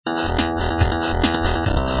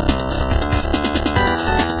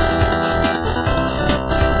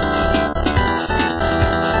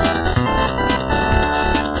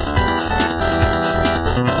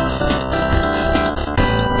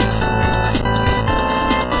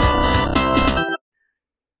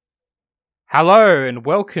Hello and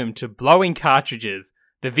welcome to Blowing Cartridges,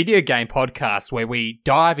 the video game podcast where we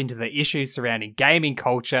dive into the issues surrounding gaming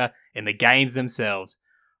culture and the games themselves.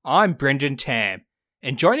 I'm Brendan Tam,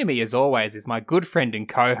 and joining me as always is my good friend and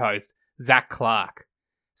co-host, Zach Clark.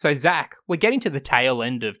 So Zach, we're getting to the tail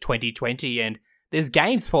end of 2020 and there's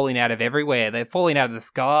games falling out of everywhere. They're falling out of the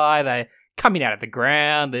sky, they're coming out of the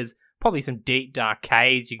ground, there's probably some deep dark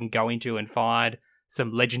caves you can go into and find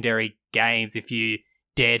some legendary games if you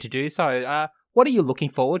dare to do so. What are you looking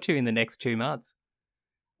forward to in the next 2 months?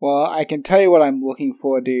 Well, I can tell you what I'm looking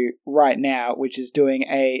forward to right now, which is doing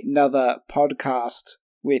another podcast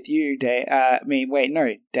with you, Dave.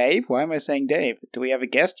 Dave? Why am I saying Dave? Do we have a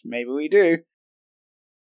guest? Maybe we do.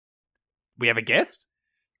 We have a guest?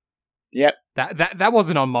 Yep. That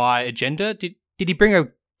wasn't on my agenda. Did he bring a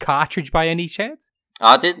cartridge by any chance?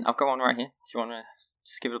 I did. I've got one right here. Do you want to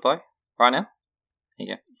just give it a blow right now? Here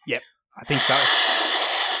you go. Yep, I think so.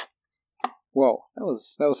 Whoa, that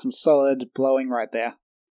was some solid blowing right there.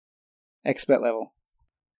 Expert level.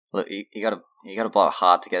 Look, you gotta blow it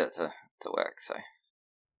hard to get it to work. So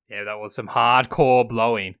yeah, that was some hardcore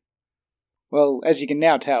blowing. Well, as you can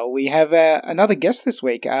now tell, we have another guest this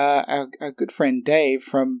week. Our good friend Dave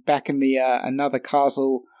from back in the Another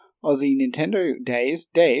Castle Aussie Nintendo days.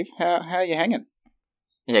 Dave, how are you hanging?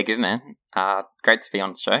 Yeah, good man. Great to be on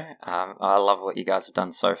the show. I love what you guys have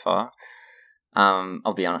done so far.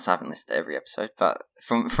 I'll be honest, I haven't listened to every episode, but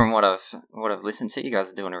from what I've listened to, you guys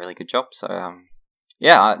are doing a really good job. So I'm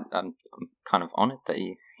kind of honoured that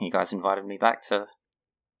you guys invited me back to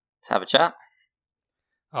have a chat.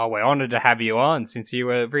 Oh, we're honoured to have you on, since you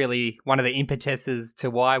were really one of the impetuses to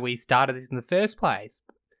why we started this in the first place.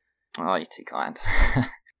 Oh, you're too kind.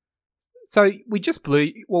 So you just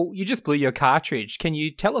blew your cartridge. Can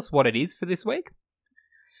you tell us what it is for this week?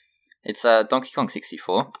 It's Donkey Kong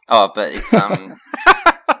 64. Oh, but it's the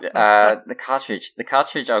cartridge. The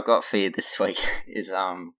cartridge I've got for you this week is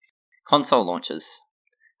console launches,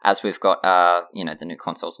 as we've got the new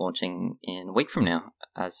consoles launching in a week from now,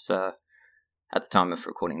 as at the time of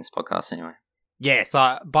recording this podcast anyway. Yeah,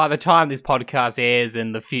 so by the time this podcast airs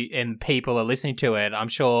and people are listening to it, I'm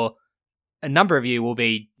sure a number of you will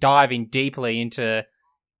be diving deeply into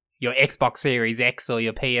your Xbox Series X or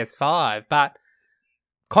your PS5, but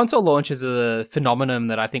console launches are a phenomenon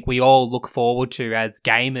that I think we all look forward to as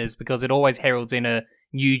gamers because it always heralds in a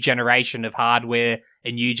new generation of hardware,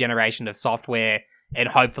 a new generation of software, and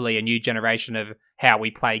hopefully a new generation of how we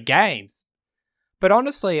play games. But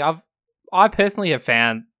honestly, I personally have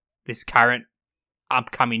found this current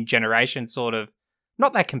upcoming generation sort of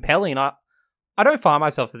not that compelling. I don't find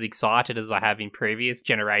myself as excited as I have in previous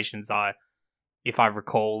generations. If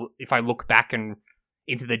I look back and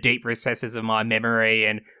into the deep recesses of my memory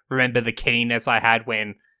and remember the keenness I had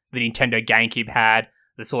when the Nintendo GameCube had,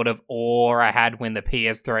 the sort of awe I had when the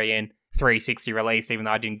PS3 and 360 released, even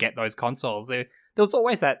though I didn't get those consoles. There was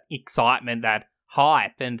always that excitement, that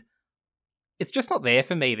hype, and it's just not there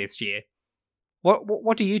for me this year.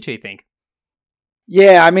 What do you two think?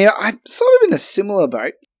 Yeah, I mean, I'm sort of in a similar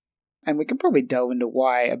boat, and we can probably delve into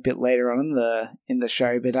why a bit later on in the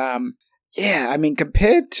show, but yeah, I mean,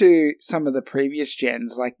 compared to some of the previous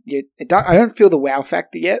gens, like I don't feel the wow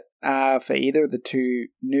factor yet for either of the two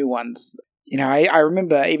new ones. You know, I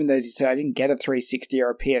remember, even though, as you said, I didn't get a 360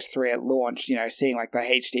 or a PS3 at launch, you know, seeing like the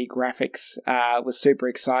HD graphics was super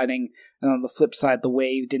exciting. And on the flip side, the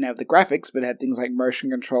Wii didn't have the graphics, but had things like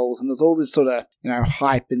motion controls. And there's all this sort of,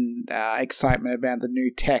 hype and excitement about the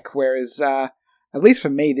new tech. Whereas, at least for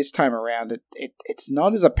me this time around, it's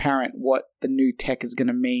not as apparent what the new tech is going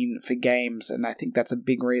to mean for games. And I think that's a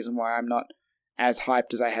big reason why I'm not as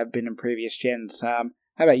hyped as I have been in previous gens. How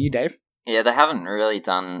about you, Dave? Yeah, they haven't really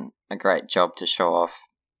done a great job to show off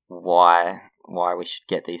why we should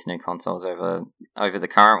get these new consoles over the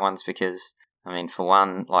current ones, because, I mean, for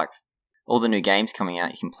one, like, all the new games coming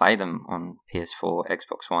out, you can play them on PS4,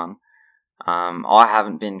 Xbox One. I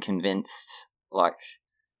haven't been convinced,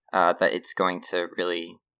 that it's going to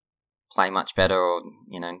really play much better or,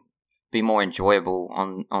 be more enjoyable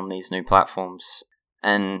on these new platforms.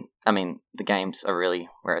 And, I mean, the games are really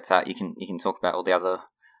where it's at. You can talk about all the other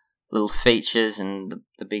little features and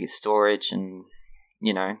the bigger storage and,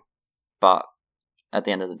 but at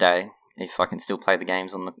the end of the day, if I can still play the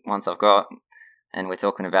games on the ones I've got, and we're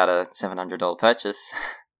talking about a $700 purchase,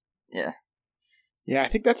 yeah. Yeah, I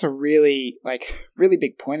think that's a really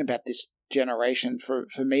big point about this generation, for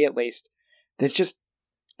me at least.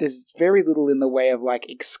 There's very little in the way of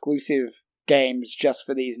exclusive games just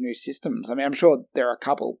for these new systems. I mean, I'm sure there are a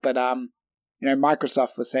couple, but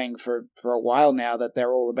Microsoft was saying for a while now that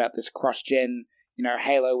they're all about this cross-gen.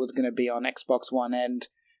 Halo was going to be on Xbox One and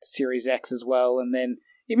Series X as well, and then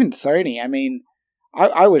even Sony. I mean,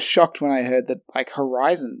 I was shocked when I heard that like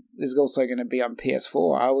Horizon is also going to be on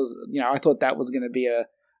PS4. I thought that was going to be a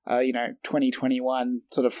 2021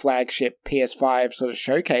 sort of flagship PS5 sort of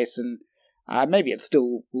showcase, and maybe it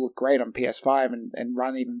still will look great on PS5 and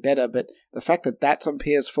run even better. But the fact that that's on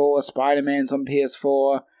PS4, Spider-Man's on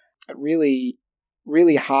PS4, it really,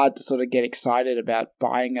 really hard to sort of get excited about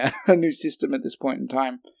buying a new system at this point in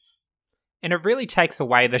time. And it really takes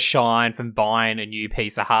away the shine from buying a new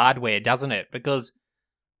piece of hardware, doesn't it? Because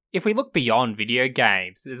if we look beyond video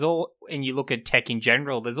games, and you look at tech in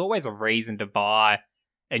general, there's always a reason to buy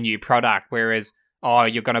a new product. Whereas,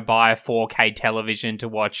 you're going to buy a 4K television to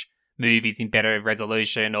watch movies in better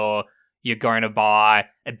resolution, or you're going to buy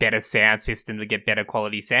a better sound system to get better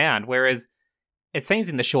quality sound. Whereas it seems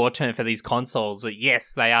in the short term for these consoles that,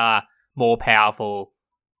 yes, they are more powerful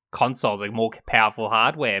consoles, like more powerful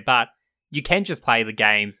hardware, but you can just play the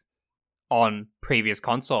games on previous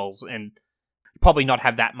consoles and probably not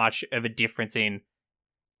have that much of a difference in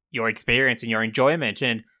your experience and your enjoyment.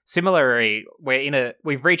 And similarly,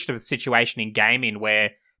 we've reached a situation in gaming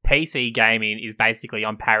where PC gaming is basically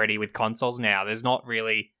on parity with consoles now. There's not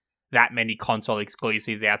really that many console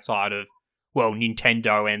exclusives outside of,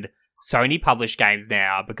 Nintendo and Sony published games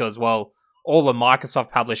now, because, all the Microsoft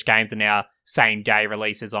published games are now same day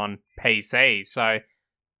releases on PC. So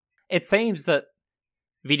it seems that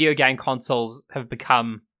video game consoles have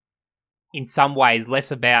become, in some ways, less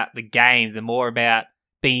about the games and more about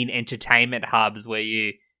being entertainment hubs where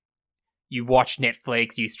you watch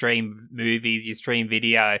Netflix, you stream movies, you stream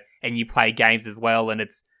video, and you play games as well. And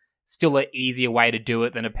it's still an easier way to do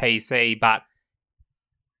it than a PC, but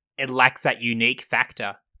it lacks that unique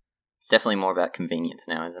factor. It's definitely more about convenience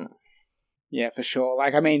now, isn't it? Yeah, for sure.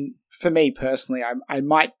 Like, I mean, for me personally, I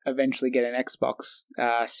might eventually get an Xbox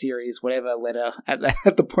Series, whatever letter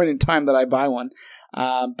at the point in time that I buy one.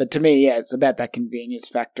 But to me, yeah, it's about that convenience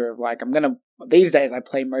factor of like, these days I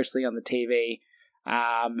play mostly on the TV,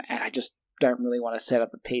 and I just don't really want to set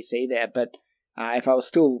up a PC there. But if I was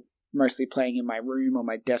still mostly playing in my room or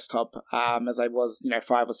my desktop, as I was,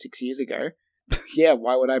 5 or 6 years ago, yeah,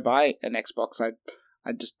 why would I buy an Xbox?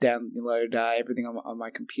 I'd just download everything on my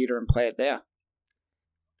computer and play it there.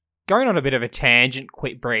 Going on a bit of a tangent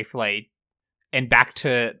briefly, and back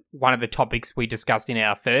to one of the topics we discussed in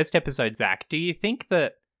our first episode, Zach, do you think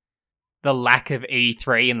that the lack of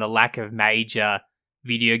E3 and the lack of major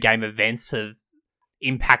video game events have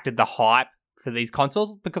impacted the hype for these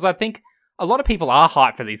consoles? Because I think a lot of people are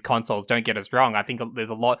hyped for these consoles, don't get us wrong. I think there's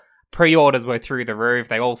a lot. Pre-orders were through the roof.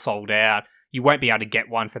 They all sold out. You won't be able to get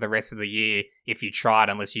one for the rest of the year if you tried,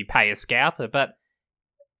 unless you pay a scalper. But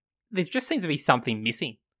there just seems to be something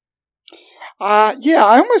missing. Yeah,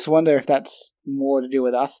 I almost wonder if that's more to do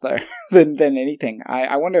with us, though, than anything.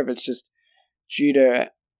 I wonder if it's just due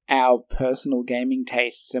to our personal gaming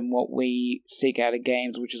tastes and what we seek out of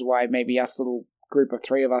games, which is why maybe us little group of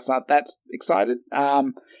 3 of us aren't that excited.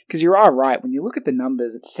 Because you are right. When you look at the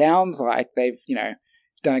numbers, it sounds like they've,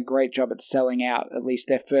 done a great job at selling out at least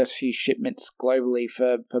their first few shipments globally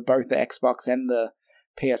for both the Xbox and the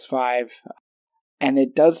PS5. And there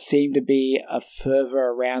does seem to be a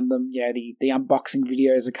fervor around them. The unboxing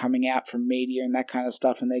videos are coming out from media and that kind of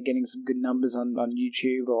stuff, and they're getting some good numbers on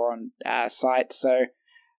YouTube or on sites. So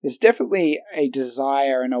there's definitely a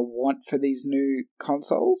desire and a want for these new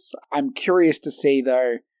consoles. I'm curious to see,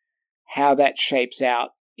 though, how that shapes out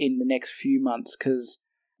in the next few months, because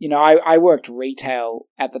I worked retail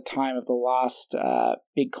at the time of the last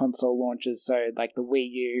big console launches, so like the Wii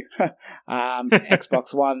U,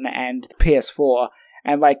 Xbox One, and the PS4.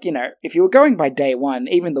 And if you were going by day one,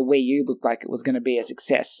 even the Wii U looked like it was going to be a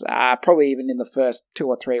success, probably even in the first 2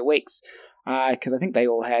 or 3 weeks, because I think they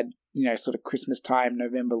all had, sort of Christmas time,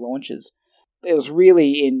 November launches. It was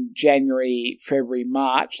really in January, February,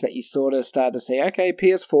 March that you sort of started to say, okay,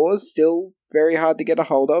 PS4 is still very hard to get a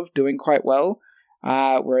hold of, doing quite well.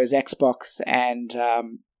 Whereas Xbox and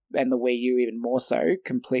the Wii U even more so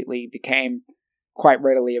completely became quite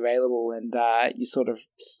readily available, and you sort of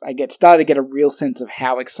started to get a real sense of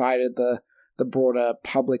how excited the broader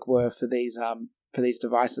public were for these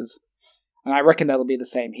devices. And I reckon that'll be the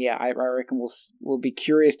same here. I reckon we'll be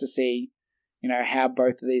curious to see how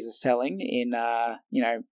both of these are selling in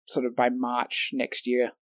sort of by March next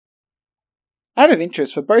year. Out of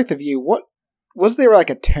interest for both of you, what was there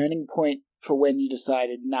like a turning point for when you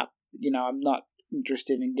decided, I'm not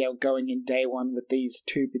interested in going in day one with these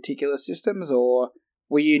 2 particular systems, or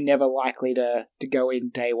were you never likely to go in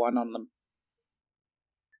day one on them?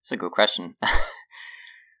 That's a good question.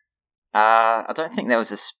 I don't think there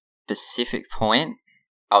was a specific point,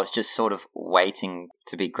 I was just sort of waiting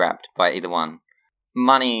to be grabbed by either one.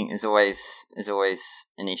 Money is always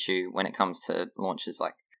an issue when it comes to launches.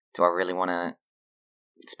 Like, do I really want to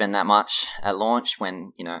spend that much at launch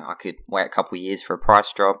when, I could wait a couple of years for a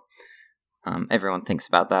price drop? Everyone thinks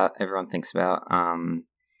about that. Everyone thinks about,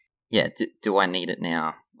 do I need it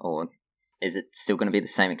now? Or is it still going to be the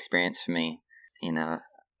same experience for me in a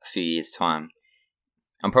few years' time?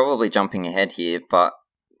 I'm probably jumping ahead here, but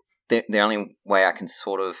the only way I can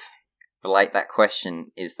sort of relate that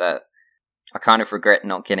question is that I kind of regret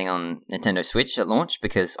not getting on Nintendo Switch at launch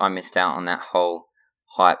because I missed out on that whole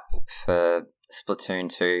hype for Splatoon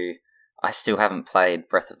 2. I still haven't played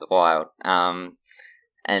Breath of the Wild.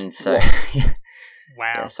 And so...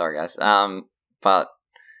 Wow. Yeah, sorry, guys. But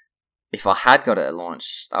if I had got it at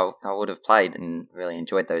launch, I would have played and really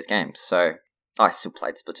enjoyed those games. So I still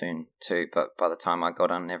played Splatoon 2, but by the time I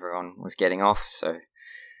got on, everyone was getting off. So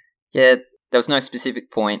yeah, there was no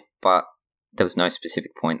specific point, but there was no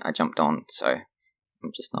specific point I jumped on. So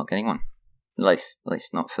I'm just not getting one. At least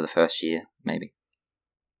not for the first year, maybe.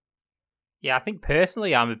 Yeah, I think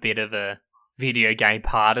personally I'm a bit of a video game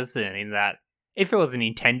partisan in that if it was a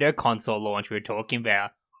Nintendo console launch we were talking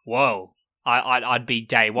about, whoa, I'd be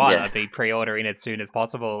day one. Yeah. I'd be pre-ordering as soon as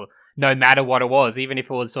possible, no matter what it was, even if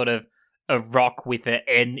it was sort of a rock with an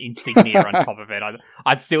N insignia on top of it.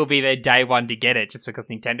 I'd still be there day one to get it just because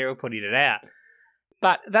Nintendo were putting it out.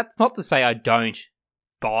 But that's not to say I don't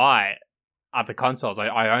buy other consoles.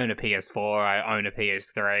 I own a PS4, I own a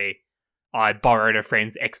PS3, I borrowed a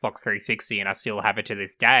friend's Xbox 360 and I still have it to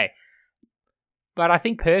this day. But I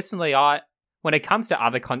think personally, when it comes to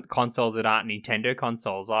other consoles that aren't Nintendo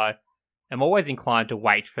consoles, I am always inclined to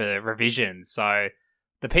wait for revisions. So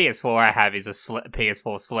the PS4 I have is a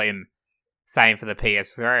PS4 Slim, same for the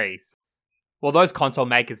PS3s. Well, those console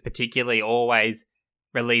makers particularly always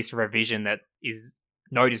release a revision that is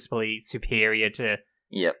noticeably superior to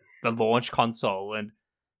the launch console. And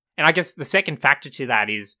I guess the second factor to that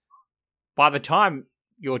is by the time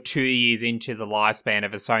you're 2 years into the lifespan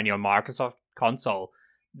of a Sony or Microsoft console,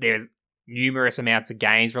 there's numerous amounts of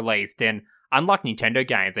games released. And unlike Nintendo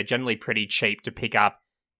games, they're generally pretty cheap to pick up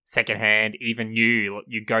secondhand, even new.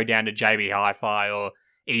 You go down to JB Hi-Fi or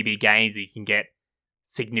EB Games, you can get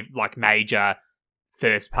major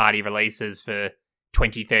first-party releases for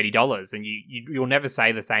 $20-$30, and you'll never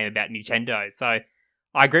say the same about Nintendo. So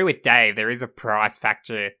I agree with Dave, there is a price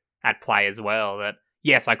factor at play as well, that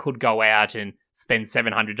yes, I could go out and spend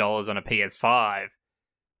 $700 on a PS5,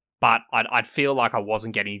 but I'd feel like I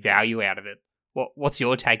wasn't getting value out of it. What's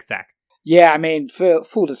your take, Zach? Yeah, I mean, for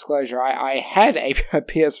full disclosure, I had a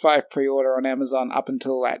PS5 pre-order on Amazon up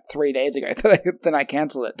until 3 days ago, then I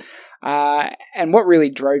cancelled it. And what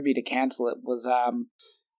really drove me to cancel it was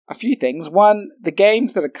a few things. One, the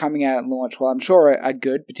games that are coming out at launch, well, I'm sure are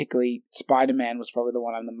good, particularly Spider-Man was probably the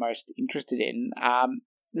one I'm the most interested in.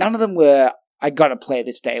 None of them were, I gotta play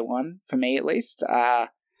this day one, for me at least.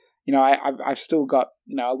 I've still got,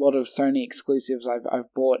 a lot of Sony exclusives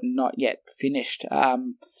I've bought and not yet finished.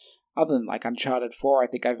 Other than Uncharted 4, I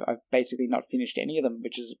think I've basically not finished any of them,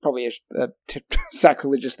 which is probably a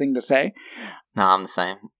sacrilegious thing to say. No, I'm the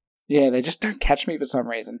same. Yeah, they just don't catch me for some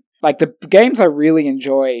reason. The games I really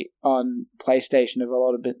enjoy on PlayStation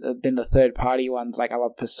have been the third-party ones. I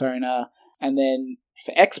love Persona. And then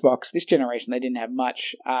for Xbox, this generation, they didn't have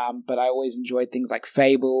much. But I always enjoyed things like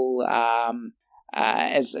Fable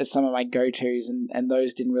as some of my go-tos. And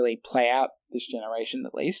those didn't really play out this generation,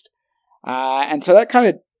 at least. And so that kind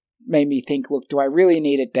of made me think, look, do I really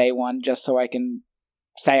need it day one just so I can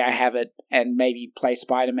say I have it and maybe play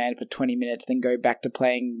Spider-Man for 20 minutes, then go back to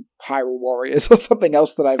playing Hyrule Warriors or something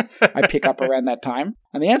else that I pick up around that time?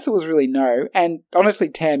 And the answer was really no. And honestly,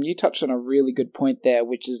 Tam, you touched on a really good point there,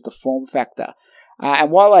 which is the form factor.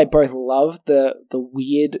 And while I both love the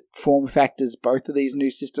weird form factors both of these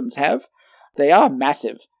new systems have, they are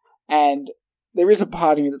massive. And there is a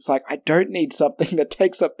part of me that's I don't need something that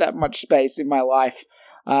takes up that much space in my life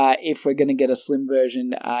if we're going to get a slim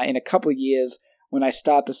version in a couple of years, when I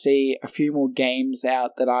start to see a few more games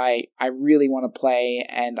out that I really want to play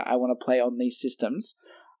and I want to play on these systems.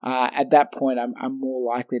 At that point, I'm more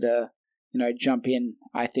likely to, jump in,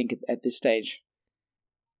 I think, at this stage.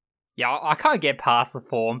 Yeah, I can't get past the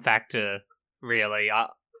form factor, really.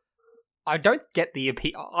 I don't get the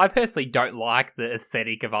appeal. I personally don't like the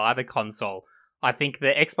aesthetic of either console. I think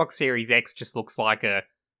the Xbox Series X just looks like a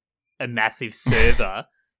massive server.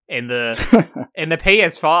 And the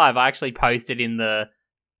PS5, I actually posted in the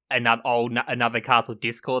Another Castle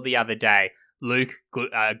Discord the other day. Luke,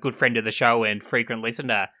 good friend of the show and frequent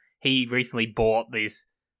listener, he recently bought this.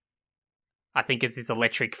 I think it's this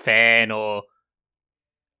electric fan or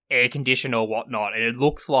air conditioner or whatnot, and it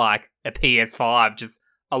looks like a PS5, just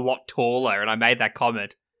a lot taller, and I made that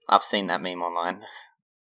comment. I've seen that meme online.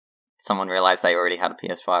 Someone realised they already had a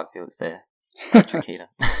PS5. It was their electric heater.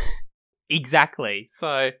 Exactly.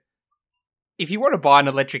 So, if you want to buy an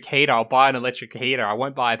electric heater, I'll buy an electric heater. I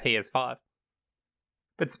won't buy a PS5.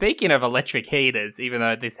 But speaking of electric heaters, even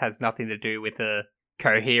though this has nothing to do with a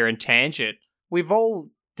coherent tangent, we've all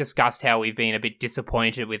discussed how we've been a bit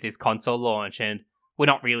disappointed with this console launch, and we're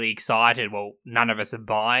not really excited. Well, none of us are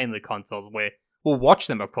buying the consoles. We'll watch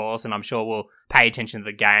them, of course, and I'm sure we'll pay attention to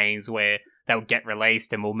the games where they'll get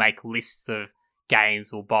released, and we'll make lists of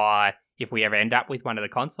games we'll buy if we ever end up with one of the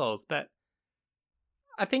consoles. But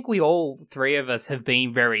I think we all three of us have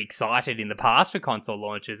been very excited in the past for console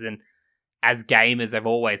launches, and as gamers have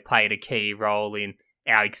always played a key role in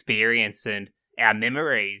our experience and our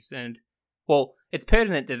memories. And, well, it's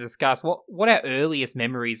pertinent to discuss what our earliest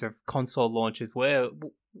memories of console launches were.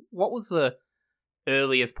 What was the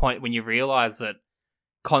earliest point when you realised that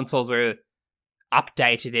consoles were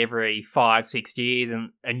updated every 5-6 years and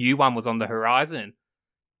a new one was on the horizon?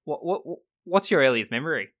 What's your earliest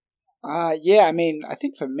memory? Yeah, I mean, I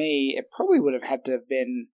think for me, it probably would have had to have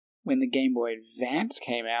been when the Game Boy Advance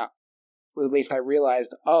came out. Well, at least I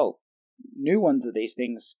realised, new ones of these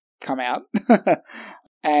things come out.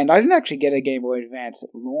 And I didn't actually get a Game Boy Advance at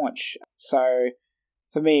launch. So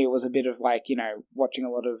for me, it was a bit of like, watching a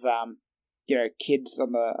lot of, kids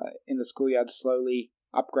in the schoolyard slowly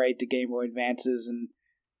upgrade to Game Boy Advances, and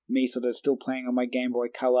me sort of still playing on my Game Boy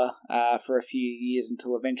Color for a few years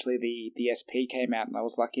until eventually the SP came out, and I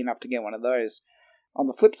was lucky enough to get one of those. On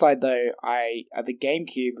the flip side, though, the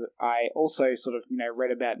GameCube, I also sort of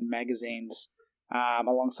read about in magazines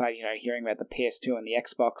alongside hearing about the PS2 and the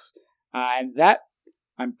Xbox, and that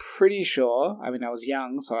I'm pretty sure. I mean, I was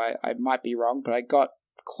young, so I might be wrong, but I got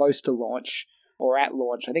close to launch. Or at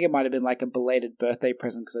launch. I think it might have been like a belated birthday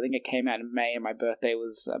present, because I think it came out in May and my birthday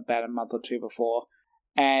was about a month or two before.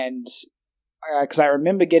 And because I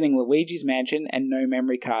remember getting Luigi's Mansion and no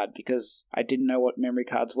memory card, because I didn't know what memory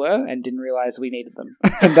cards were and didn't realize we needed them.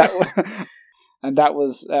 And that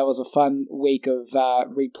was a fun week of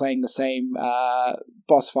replaying the same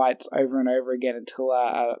boss fights over and over again until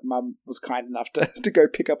Mum was kind enough to go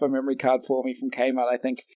pick up a memory card for me from Kmart, I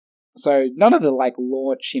think. So none of the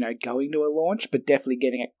launch, going to a launch, but definitely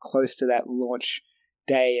getting it close to that launch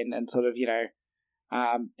day and sort of,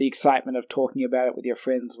 the excitement of talking about it with your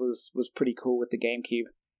friends was pretty cool with the GameCube.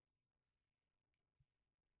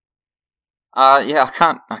 Yeah, I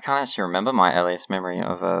can't actually remember my earliest memory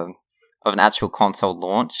of an actual console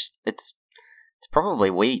launch. It's probably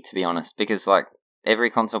Wii, to be honest, because every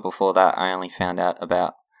console before that I only found out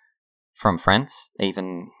about from friends,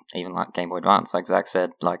 even like Game Boy Advance, like Zach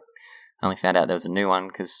said, I only found out there was a new one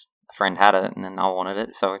because a friend had it and then I wanted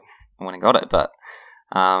it, so I went and got it. But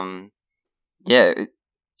yeah,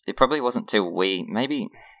 it probably wasn't till Wii. Maybe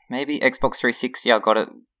Xbox 360 I got it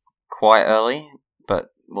quite early, but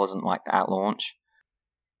wasn't at launch.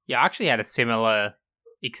 Yeah, I actually had a similar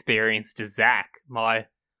experience to Zach. I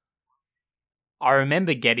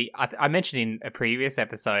remember getting... I mentioned in a previous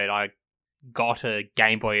episode I got a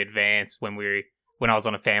Game Boy Advance when I was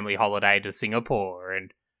on a family holiday to Singapore,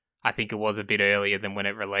 and I think it was a bit earlier than when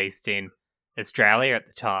it released in Australia at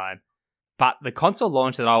the time. But the console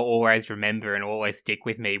launch that I'll always remember and always stick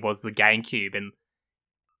with me was the GameCube. And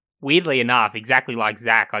weirdly enough, exactly like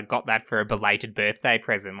Zach, I got that for a belated birthday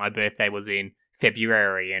present. My birthday was in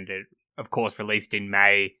February, and it, of course, released in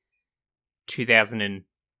May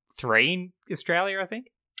 2003 in Australia, I think.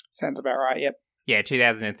 Sounds about right, yep. Yeah,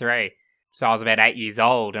 2003. So I was about 8 years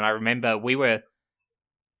old, and I remember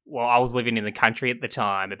I was living in the country at the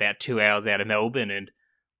time, about 2 hours out of Melbourne, and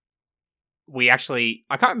I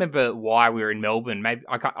can't remember why we were in Melbourne. Maybe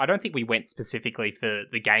I don't think we went specifically for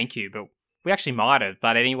the GameCube, but we actually might have.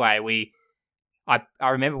 But anyway, I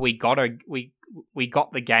remember we got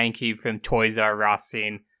the GameCube from Toys R Us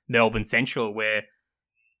in Melbourne Central, where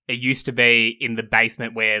it used to be in the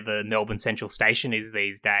basement where the Melbourne Central station is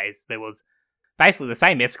these days. There was basically the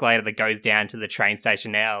same escalator that goes down to the train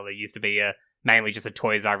station now. There used to be mainly just a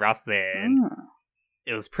Toys R Us there, and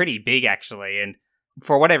it was pretty big actually. And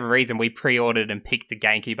for whatever reason, we pre-ordered and picked the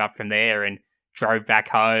GameCube up from there and drove back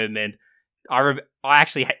home. And I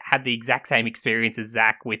actually had the exact same experience as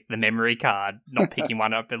Zach with the memory card, not picking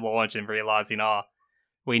one up at launch and realizing,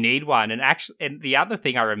 we need one. And the other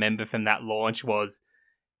thing I remember from that launch was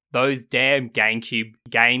those damn GameCube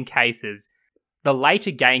game cases. The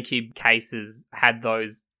later GameCube cases had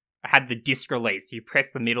the disc released. You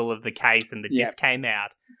press the middle of the case and the disc came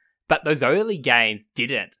out. But those early games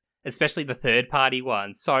didn't, especially the third-party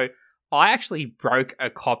ones. So I actually broke a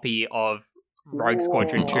copy of Rogue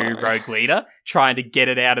Squadron 2 Whoa. Rogue Leader trying to get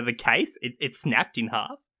it out of the case. It snapped in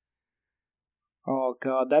half. Oh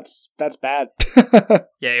god, that's bad.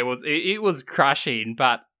 Yeah, it was crushing,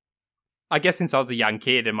 but I guess since I was a young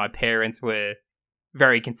kid and my parents were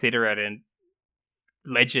very considerate and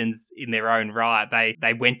legends in their own right,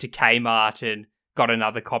 they went to Kmart and got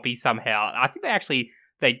another copy somehow. I think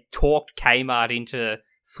they talked Kmart into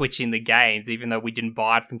switching the games, even though we didn't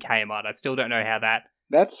buy it from Kmart. I still don't know how that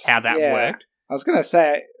worked. I was gonna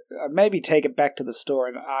say maybe take it back to the store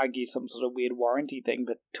and argue some sort of weird warranty thing,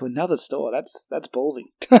 but to another store, that's ballsy.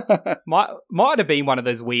 Might have been one of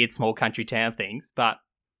those weird small country town things,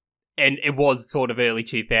 and it was sort of early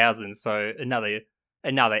 2000s, so another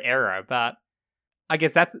era. But I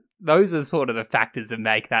guess those are sort of the factors that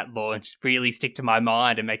make that launch really stick to my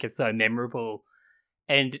mind and make it so memorable.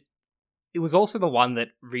 And it was also the one that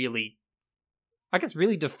really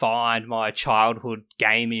defined my childhood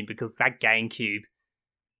gaming, because that GameCube,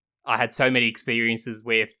 I had so many experiences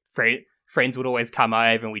where friends would always come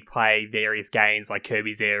over and we'd play various games like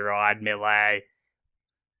Kirby's Air Ride, Melee,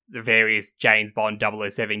 the various James Bond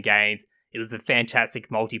 007 games. It was a fantastic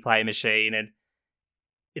multiplayer machine, and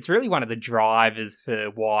it's really one of the drivers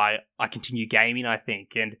for why I continue gaming, I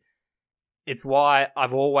think. And it's why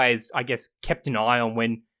I've always, I guess, kept an eye on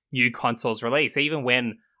when new consoles release, even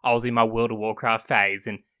when I was in my World of Warcraft phase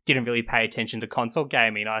and didn't really pay attention to console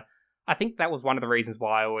gaming. I think that was one of the reasons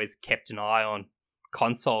why I always kept an eye on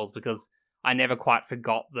consoles, because I never quite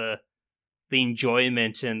forgot the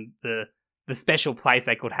enjoyment and the special place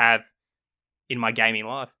they could have in my gaming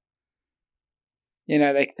life. You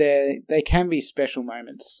know, they can be special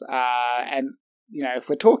moments. And, you know, if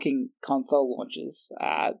we're talking console launches,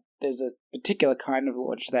 there's a particular kind of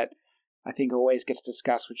launch that I think always gets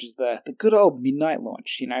discussed, which is the good old midnight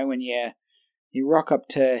launch. You know, when you rock up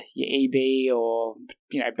to your EB or,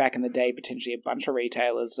 you know, back in the day, potentially a bunch of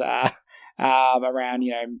retailers around,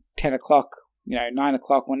 you know, 10 o'clock, you know, 9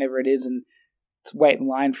 o'clock, whenever it is, and to wait in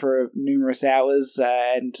line for numerous hours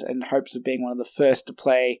and hopes of being one of the first to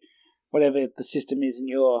play whatever the system is in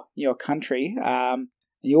your country.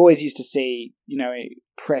 You always used to see, you know,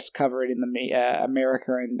 press cover it in the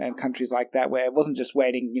America and countries like that, where it wasn't just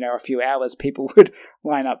waiting, you know, a few hours. People would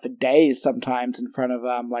line up for days sometimes in front of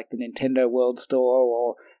like the Nintendo World Store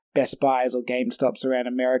or Best Buys or GameStops around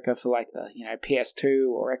America for like the, you know, PS2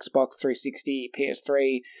 or Xbox 360,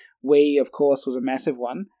 PS3. Wii, of course, was a massive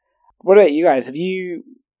one. What about you guys? Have you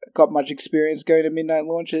got much experience going to midnight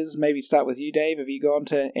launches? Maybe start with you, Dave. Have you gone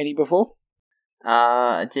to any before?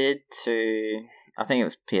 I did to, I think it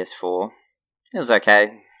was PS4. It was okay.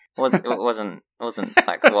 It wasn't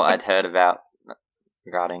like what I'd heard about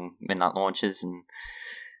regarding midnight launches and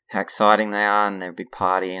how exciting they are and their big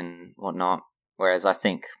party and whatnot. Whereas I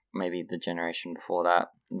think maybe the generation before that,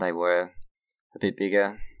 they were a bit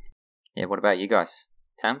bigger. Yeah, what about you guys?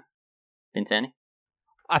 Tam? Vincent?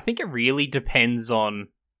 I think it really depends on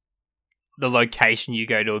the location you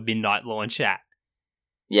go to a midnight launch at.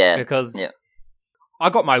 Yeah. Because I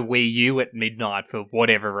got my Wii U at midnight for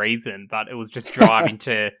whatever reason, but it was just driving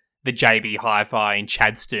to the JB Hi-Fi in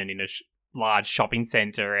Chadstone in a large shopping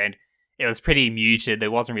centre, and it was pretty muted. There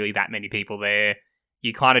wasn't really that many people there.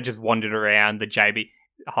 You kind of just wandered around the JB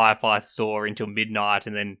Hi-Fi store until midnight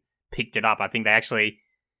and then picked it up. I think they actually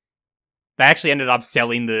ended up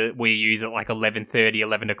selling the Wii U's at like 11:30,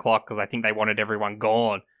 11 o'clock, because I think they wanted everyone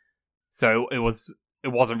gone. So it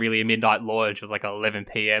wasn't really a midnight launch. It was like an 11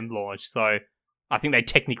 p.m. launch. So I think they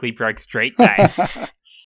technically broke Street Day.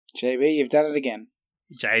 JB, you've done it again.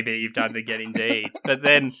 JB, you've done it again indeed. But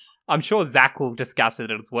then I'm sure Zach will discuss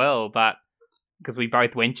it as well, but because we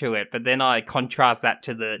both went to it. But then I contrast that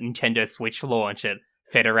to the Nintendo Switch launch at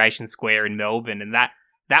Federation Square in Melbourne, and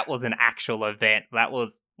that was an actual event. That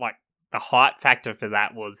was like the hype factor for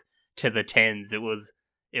that was to the tens. It was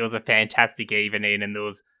a fantastic evening, and there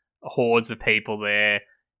was hordes of people there,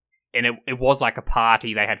 and it was like a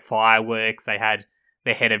party. They had fireworks, they had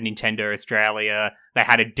the head of Nintendo Australia, they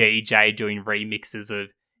had a DJ doing remixes of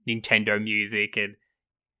Nintendo music, and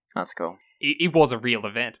that's cool. It was a real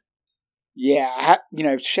event. Yeah, you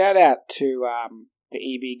know, shout out to the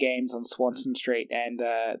EB Games on Swanson Street, and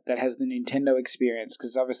that has the Nintendo experience,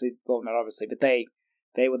 because obviously, well, not obviously, but they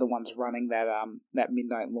were the ones running that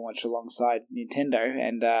midnight launch alongside Nintendo,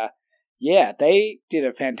 and yeah, they did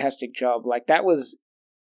a fantastic job. Like, that was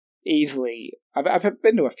easily, I've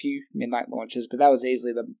been to a few midnight launches, but that was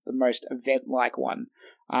easily the most event-like one,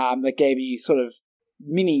 that gave you sort of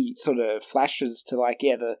mini sort of flashes to, like,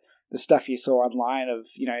 yeah, the stuff you saw online of,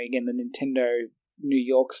 you know, again, the Nintendo New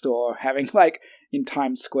York store having like in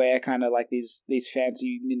Times Square, kind of like these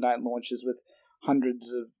fancy midnight launches with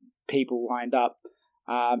hundreds of people lined up.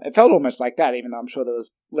 It felt almost like that, even though I'm sure there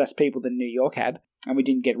was less people than New York had, and we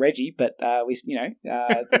didn't get Reggie, but at least, the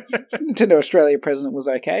Nintendo Australia president was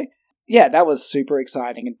okay. Yeah, that was super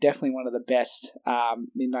exciting and definitely one of the best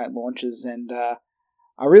midnight launches, and a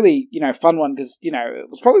really, fun one because, it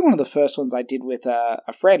was probably one of the first ones I did with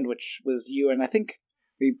a friend, which was you, and I think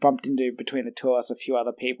we bumped into, between the two of us, a few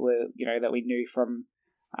other people, that we knew from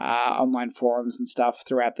online forums and stuff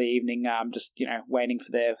throughout the evening, just, waiting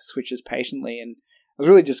for their Switches patiently, and it was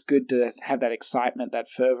really just good to have that excitement, that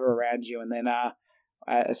fervor around you, and then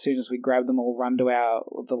as soon as we grab them, all run to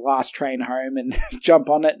the last train home and jump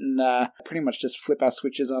on it and pretty much just flip our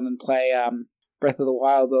Switches on and play Breath of the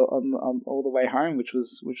Wild on all the way home, which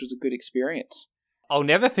was a good experience. I'll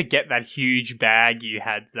never forget that huge bag you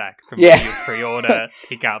had, Zach, from your pre-order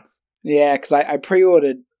pickups. Yeah, because I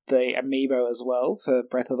pre-ordered the Amiibo as well for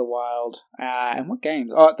Breath of the Wild. And what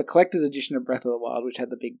games? Oh, the collector's edition of Breath of the Wild, which had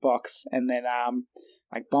the big box, and then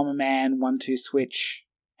like Bomberman 1-2 Switch,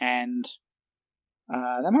 and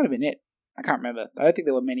that might have been it. I can't remember. I don't think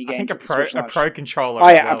there were many games. I think a Pro Controller. Oh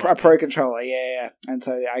yeah, a Pro Controller. Yeah. And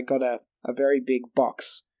so I got a very big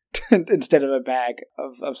box instead of a bag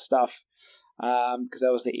of stuff, because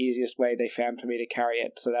that was the easiest way they found for me to carry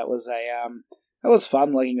it. So that was that was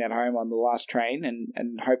fun, lugging that home on the last train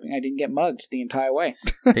and hoping I didn't get mugged the entire way.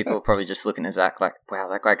 People were probably just looking at Zach like, wow,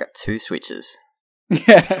 that guy got 2 Switches.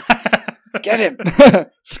 Yeah. Get him!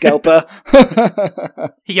 Scalper!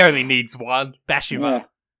 He only needs one. Bash him up.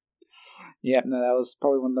 Yeah, no, that was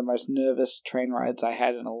probably one of the most nervous train rides I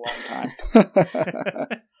had in a long time.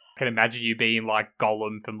 I can imagine you being like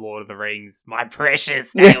Gollum from Lord of the Rings. My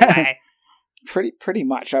precious, stay away. Pretty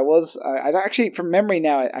much. I was. I actually, from memory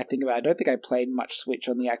now, I think about it, I don't think I played much Switch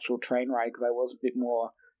on the actual train ride because I was a bit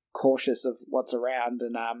more cautious of what's around,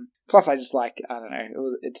 and plus I just like, I don't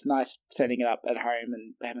know, it's nice setting it up at home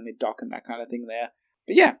and having the dock and that kind of thing there.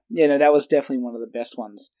 But yeah, that was definitely one of the best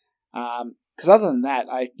ones. Because other than that,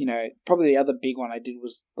 probably the other big one I did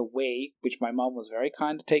was the Wii, which my mum was very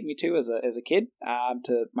kind to take me to as a kid,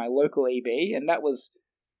 to my local EB, and that was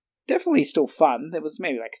definitely still fun. There was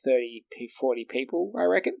maybe like 30, 40 people, I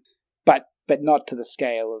reckon, but not to the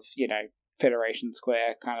scale of, Federation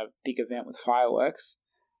Square kind of big event with fireworks.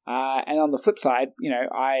 And on the flip side,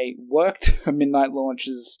 I worked midnight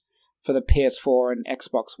launches for the PS4 and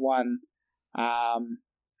Xbox One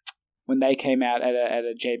when they came out at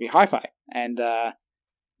a JB Hi-Fi. And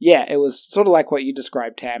it was sort of like what you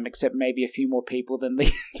described, Tam, except maybe a few more people than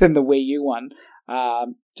the Wii U one.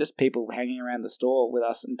 Just people hanging around the store with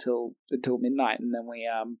us until midnight, and then we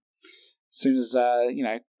as soon as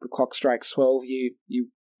the clock strikes 12, you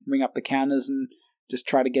ring up the counters and just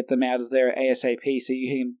try to get them out of there ASAP so you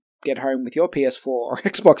can get home with your PS4 or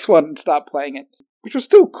Xbox One and start playing it, which was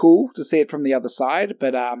still cool to see it from the other side,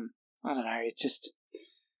 but I don't know, it just,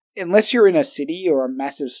 unless you're in a city or a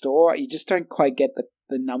massive store, you just don't quite get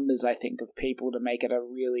the numbers, I think, of people to make it a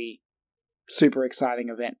really super exciting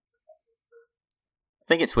event. I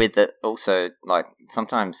think it's weird that also, like,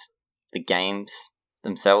 sometimes the games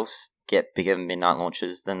themselves get bigger midnight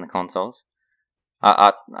launches than the consoles.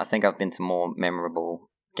 I think I've been to more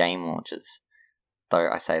memorable game launches,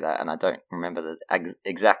 though I say that and I don't remember the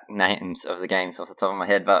exact names of the games off the top of my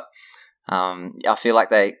head, but I feel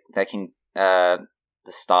like they can, the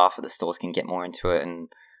staff at the stores can get more into it, and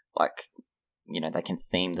like, they can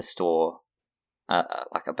theme the store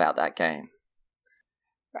like about that game.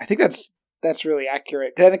 I think that's really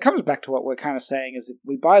accurate. And it comes back to what we're kind of saying is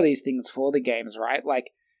we buy these things for the games, right?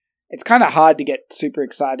 Like, it's kind of hard to get super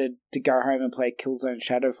excited to go home and play Killzone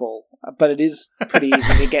Shadowfall, but it is pretty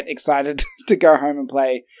easy to get excited to go home and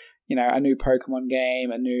play, a new Pokemon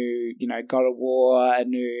game, a new, God of War, a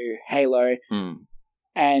new Halo.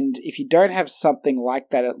 And if you don't have something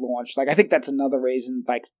like that at launch, like, I think that's another reason,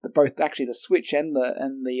 like, both actually the Switch and the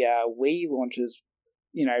Wii launches,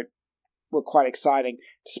 were quite exciting,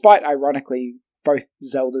 despite, ironically, both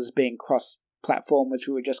Zeldas being cross-platform, which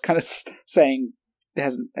we were just kind of saying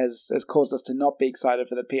has caused us to not be excited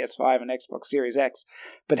for the PS5 and Xbox Series X.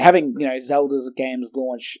 But having, Zelda's games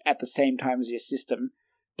launch at the same time as your system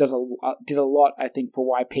did a lot, I think, for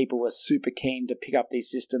why people were super keen to pick up these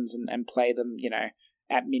systems and play them,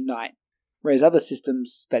 at midnight. Whereas other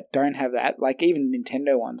systems that don't have that, like even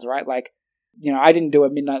Nintendo ones, right? Like, I didn't do a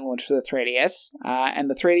midnight launch for the 3DS, and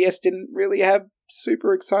the 3DS didn't really have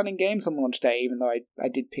super exciting games on launch day, even though I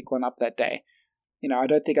did pick one up that day. I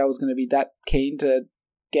don't think I was going to be that keen to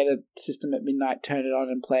get a system at midnight, turn it on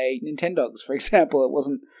and play Nintendogs, for example. It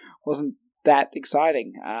wasn't that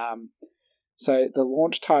exciting. So the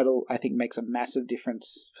launch title, I think, makes a massive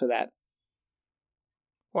difference for that.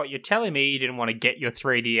 What, you're telling me you didn't want to get your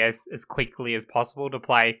 3DS as quickly as possible to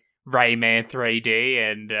play Rayman 3D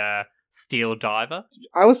and Steel Diver?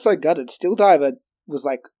 I was so gutted. Steel Diver was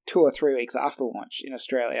like 2 or 3 weeks after launch in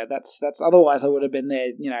Australia. That's otherwise I would have been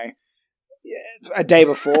there, a day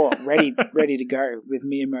before, ready to go with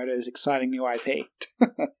Miyamoto's exciting new IP.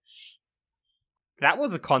 That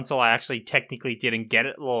was a console I actually technically didn't get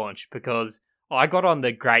at launch because I got on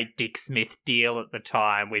the Great Dick Smith deal at the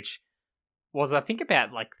time, which was, I think,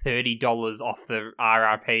 about like $30 off the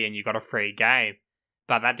RRP and you got a free game.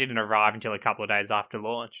 But that didn't arrive until a couple of days after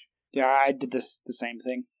launch. Yeah, I did the same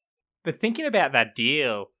thing. But thinking about that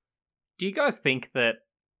deal, do you guys think that,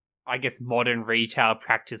 I guess, modern retail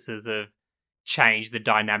practices have changed the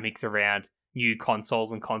dynamics around new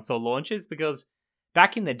consoles and console launches? Because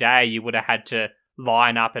back in the day, you would have had to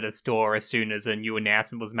line up at a store as soon as a new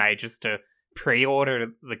announcement was made just to pre-order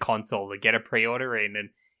the console, to get a pre-order in. And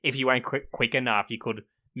if you weren't quick enough, you could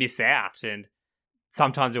miss out. And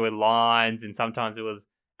sometimes there were lines and sometimes it was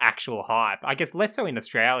actual hype. I guess less so in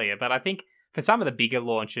Australia, but I think for some of the bigger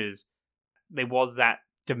launches, there was that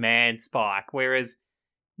demand spike. Whereas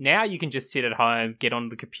now you can just sit at home, get on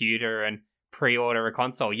the computer and pre-order a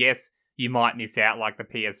console. Yes, you might miss out like the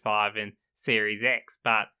PS5 and Series X,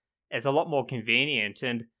 but it's a lot more convenient.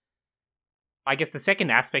 And I guess the second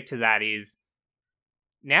aspect to that is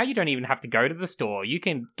now you don't even have to go to the store. You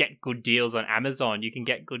can get good deals on Amazon. You can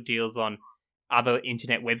get good deals on other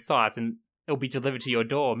internet websites and it'll be delivered to your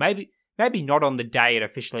door. Maybe not on the day it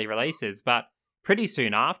officially releases, but pretty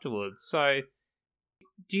soon afterwards. So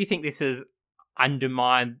do you think this has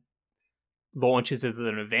undermined launches as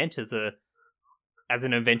an event, as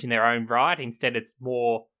an event in their own right? Instead, it's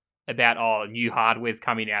more about, new hardware's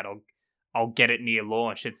coming out, or I'll get it near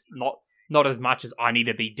launch. It's not as much as I need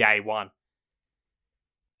to be day one.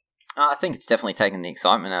 I think it's definitely taken the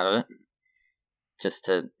excitement out of it. Just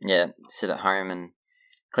to, sit at home and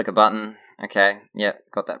click a button. Okay,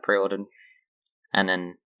 got that pre-ordered. And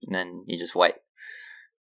then you just wait.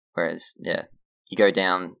 Whereas, you go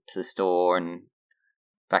down to the store and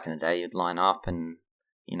back in the day you'd line up and,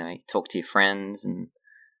 talk to your friends and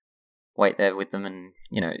wait there with them. And,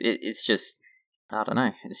 it's just, I don't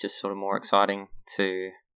know, it's just sort of more exciting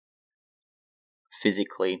to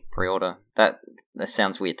physically pre-order. That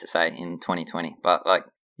sounds weird to say in 2020, but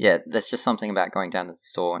there's just something about going down to the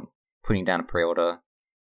store and putting down a pre-order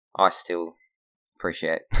I still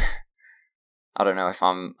appreciate. I don't know if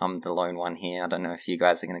I'm the lone one here. I don't know if you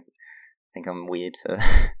guys are going to think I'm weird for...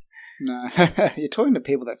 No, you're talking to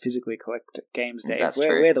people that physically collect games, Dave. That's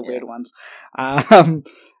true. We're the weird yeah. ones.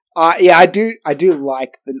 I do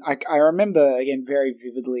like I remember again very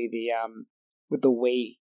vividly the with the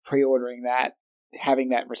Wii pre-ordering that, having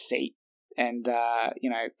that receipt, and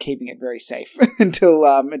keeping it very safe until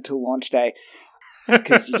launch day,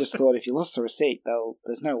 because you just thought if you lost the receipt,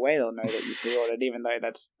 there's no way they'll know that you pre-ordered, even though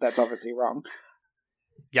that's obviously wrong.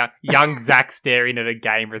 Yeah, young Zach staring at a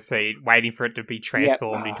game receipt, waiting for it to be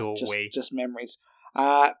transformed into a Wii. Just memories.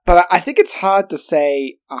 But I think it's hard to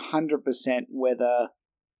say 100% whether...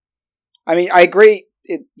 I mean, I agree.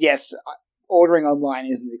 Yes, ordering online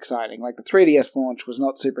isn't exciting. Like, the 3DS launch was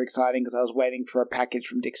not super exciting because I was waiting for a package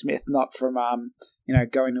from Dick Smith, not from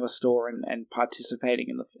going to a store and participating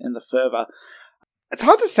in the fervour. It's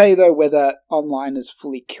hard to say, though, whether online has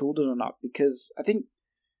fully killed it or not, because I think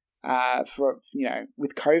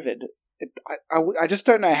with COVID, I just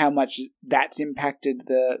don't know how much that's impacted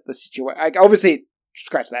the situation. Obviously,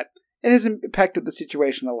 scratch that. It has impacted the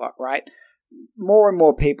situation a lot, right? More and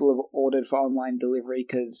more people have ordered for online delivery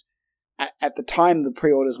because at the time the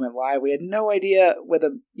pre-orders went live, we had no idea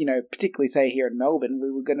whether, particularly say here in Melbourne,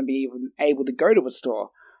 we were going to be even able to go to a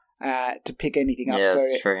store to pick anything up. Yeah,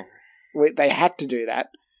 that's true. They had to do that.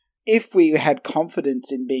 If we had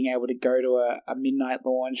confidence in being able to go to a midnight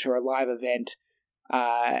launch or a live event,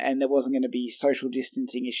 and there wasn't going to be social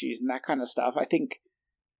distancing issues and that kind of stuff, I think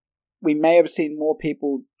we may have seen more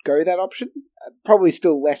people go that option. Probably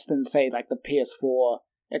still less than, say, like the PS4,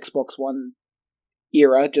 Xbox One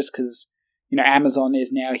era, just because, Amazon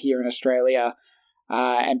is now here in Australia,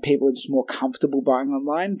 and people are just more comfortable buying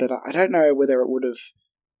online. But I don't know whether it would have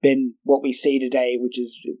been what we see today, which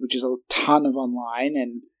is a ton of online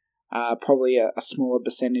and probably a smaller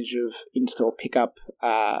percentage of in-store pickup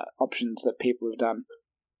options that people have done.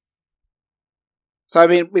 So, I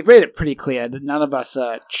mean, we've made it pretty clear that none of us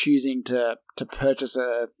are choosing to purchase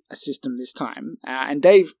a system this time. And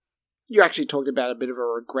Dave, you actually talked about a bit of a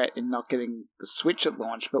regret in not getting the Switch at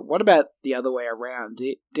launch, but what about the other way around?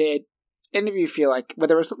 any of you feel like,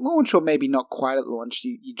 whether it's at launch or maybe not quite at launch,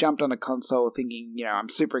 you jumped on a console thinking, I'm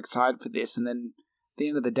super excited for this, and then at the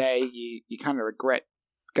end of the day, you kind of regret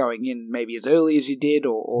going in maybe as early as you did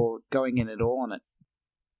or going in at all on it?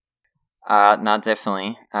 No,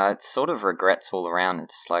 definitely. It's sort of regrets all around.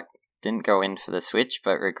 It's like, didn't go in for the Switch,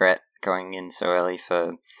 but regret going in so early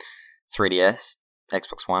for 3DS,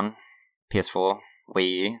 Xbox One, PS4, Wii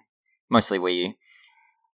U, mostly Wii U.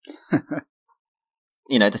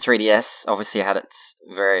 The 3DS obviously had its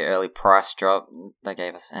very early price drop. They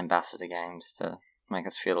gave us Ambassador games to make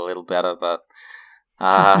us feel a little better, but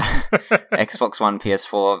Xbox One,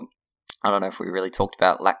 PS4, I don't know if we really talked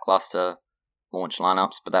about lackluster launch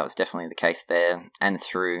lineups, but that was definitely the case there. And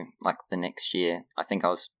through like the next year, I think I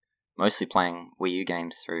was mostly playing Wii U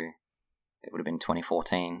games through, it would have been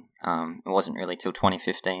 2014. It wasn't really till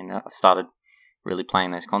 2015 that I started really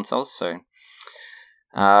playing those consoles, so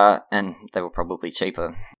and they were probably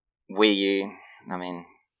cheaper. Wii U, I mean,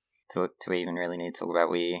 do we even really need to talk about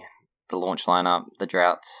Wii U? The launch lineup, the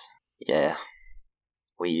droughts, yeah,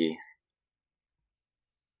 Wii U.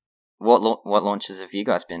 What launches have you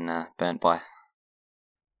guys been burnt by?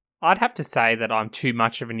 I'd have to say that I'm too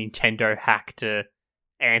much of a Nintendo hack to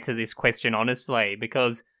answer this question honestly,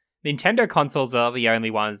 because Nintendo consoles are the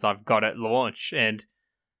only ones I've got at launch, and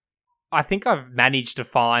I think I've managed to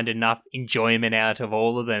find enough enjoyment out of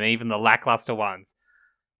all of them, even the lackluster ones.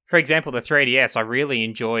 For example, the 3DS, I really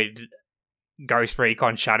enjoyed Ghost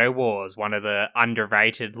Recon Shadow Wars, one of the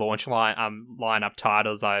underrated launch lineup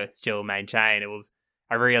titles I still maintain. It was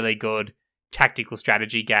a really good tactical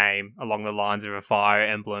strategy game along the lines of a Fire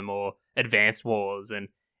Emblem or Advanced Wars, and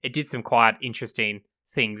it did some quite interesting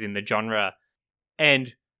things in the genre.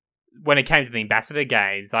 And when it came to the Ambassador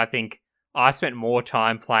games, I think I spent more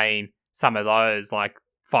time playing some of those, like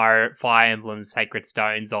Fire Emblem Sacred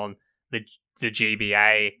Stones on the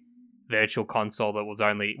GBA virtual console that was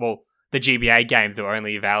only, the GBA games that were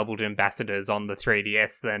only available to ambassadors on the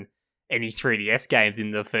 3DS than any 3DS games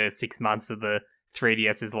in the first 6 months of the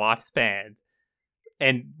 3DS's lifespan.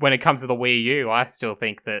 And when it comes to the Wii U, I still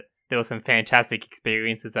think that there were some fantastic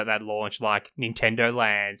experiences at that launch, like Nintendo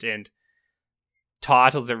Land, and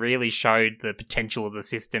titles that really showed the potential of the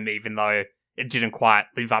system, even though it didn't quite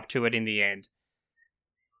live up to it in the end.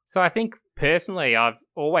 So I think, personally, I've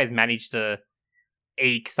always managed to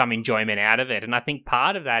eke some enjoyment out of it, and I think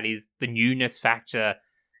part of that is the newness factor,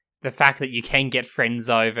 the fact that you can get friends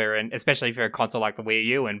over, and especially for a console like the Wii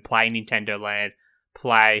U, and play Nintendo Land,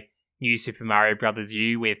 play New Super Mario Bros.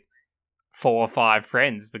 U with 4 or 5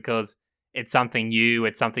 friends, because it's something new,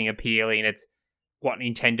 it's something appealing, it's what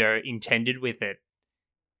Nintendo intended with it.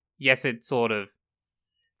 Yes, it sort of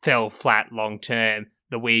fell flat long term.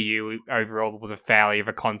 The Wii U overall was a failure of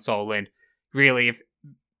a console, and really, if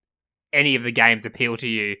any of the games appeal to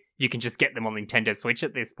you, you can just get them on Nintendo Switch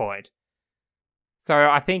at this point. So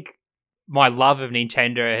I think my love of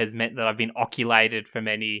Nintendo has meant that I've been oculated from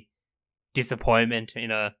any disappointment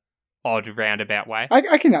in a odd roundabout way.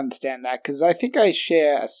 I can understand that, because I think I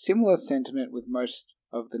share a similar sentiment with most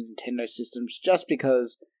of the Nintendo systems, just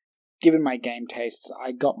because, given my game tastes,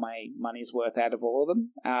 I got my money's worth out of all of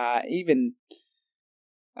them. In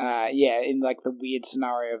like the weird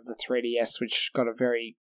scenario of the 3DS, which got a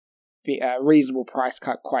very reasonable price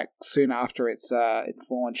cut quite soon after its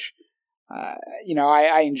launch.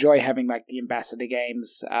 I enjoy having like the Ambassador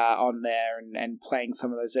games on there, and playing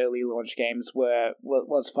some of those early launch games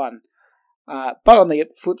was fun. But on the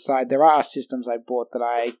flip side, there are systems I bought that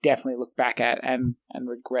I definitely look back at and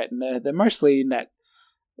regret, and they're mostly in that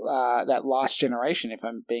last generation, if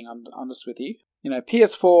I'm being honest with you.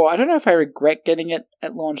 PS4, I don't know if I regret getting it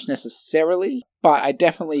at launch necessarily, but I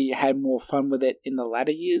definitely had more fun with it in the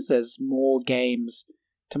latter years as more games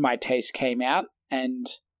to my taste came out. And,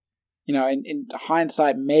 in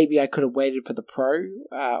hindsight, maybe I could have waited for the Pro,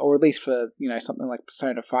 or at least for, something like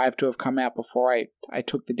Persona 5 to have come out before I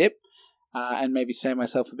took the dip, and maybe save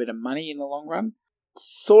myself a bit of money in the long run.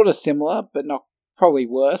 Sort of similar, but not probably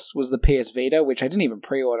worse, was the PS Vita, which I didn't even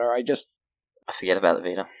pre-order. I forget about the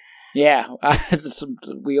Vita. Yeah,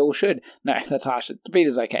 we all should. No, that's harsh. The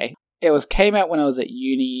Vita's okay. It came out when I was at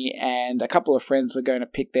uni, and a couple of friends were going to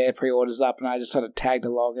pick their pre-orders up, and I just sort of tagged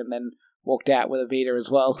along and then walked out with a Vita as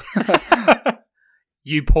well.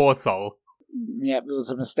 You poor soul. Yeah, it was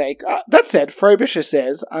a mistake. That said, Frobisher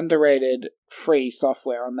says, underrated free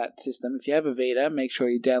software on that system. If you have a Vita, make sure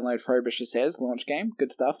you download Frobisher Says, launch game,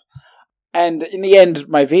 good stuff. And in the end,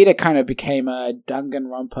 my Vita kind of became a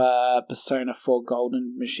Danganronpa Persona 4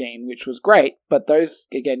 Golden machine, which was great, but those,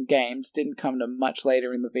 again, games didn't come to much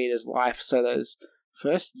later in the Vita's life, so those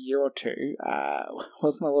first year or two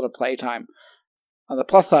wasn't a lot of playtime. On the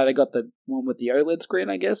plus side, I got the one with the OLED screen,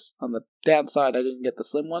 I guess. On the downside, I didn't get the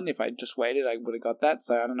slim one. If I just waited, I would have got that.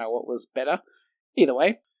 So I don't know what was better. Either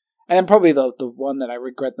way. And then probably the one that I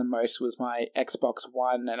regret the most was my Xbox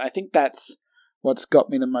One. And I think that's what's got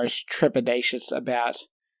me the most trepidatious about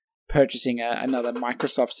purchasing another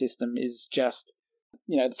Microsoft system is just,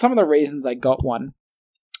 some of the reasons I got one,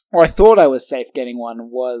 or I thought I was safe getting one,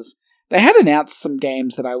 was they had announced some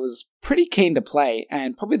games that I was pretty keen to play.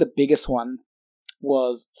 And probably the biggest one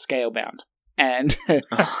was Scalebound, and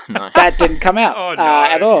that didn't come out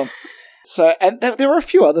at all. So, and there were a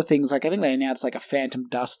few other things, like I think they announced like a Phantom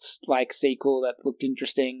Dust like sequel that looked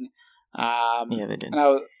interesting. Yeah, they did.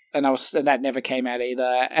 And that never came out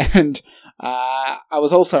either. And I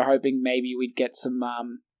was also hoping maybe we'd get some,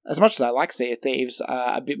 as much as I like Sea of Thieves,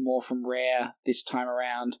 a bit more from Rare this time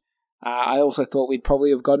around. I also thought we'd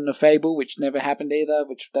probably have gotten a Fable, which never happened either,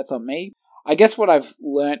 which that's on me. I guess what I've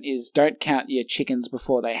learnt is don't count your chickens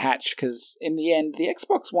before they hatch, because in the end, the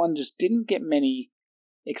Xbox One just didn't get many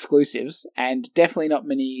exclusives, and definitely not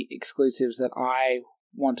many exclusives that I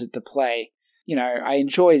wanted to play. I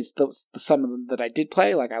enjoyed some of them that I did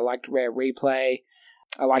play, like I liked Rare Replay,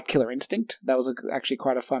 I liked Killer Instinct. That was actually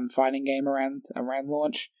quite a fun fighting game around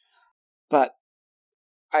launch. But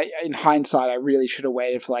in hindsight, I really should have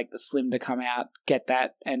waited for like the Slim to come out, get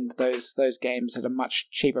that, and those games at a much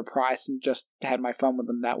cheaper price, and just had my fun with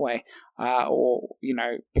them that way. Or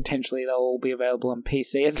potentially they'll all be available on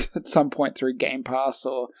PC at some point through Game Pass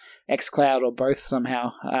or xCloud or both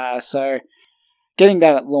somehow. So getting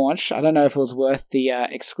that at launch, I don't know if it was worth the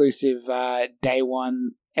exclusive day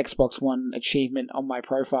one Xbox One achievement on my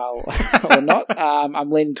profile or not. I'm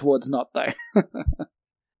leaning towards not though.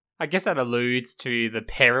 I guess that alludes to the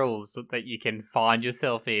perils that you can find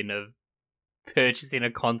yourself in of purchasing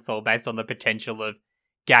a console based on the potential of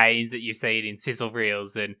games that you've seen in sizzle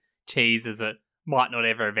reels and teasers that might not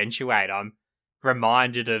ever eventuate. I'm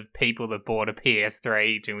reminded of people that bought a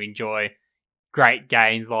PS3 to enjoy great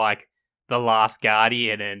games like The Last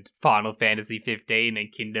Guardian and Final Fantasy 15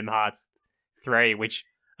 and Kingdom Hearts 3, which,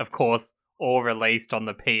 of course, all released on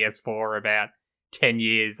the PS4 about 10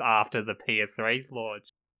 years after the PS3's launch.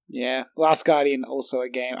 Yeah, Last Guardian, also a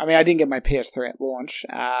game. I mean, I didn't get my PS3 at launch,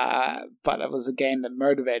 but it was a game that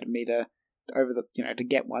motivated me to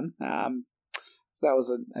get one. So that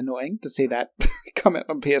was annoying to see that come out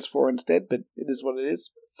on PS4 instead, but it is what it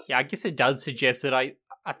is. Yeah, I guess it does suggest that I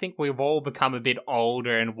think we've all become a bit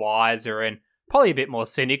older and wiser and probably a bit more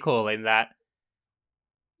cynical in that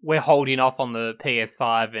we're holding off on the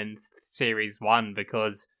PS5 and Series 1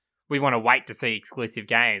 because we want to wait to see exclusive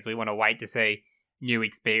games. We want to wait to see new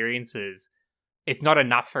experiences. It's not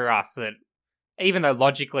enough for us that, even though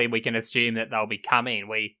logically we can assume that they'll be coming,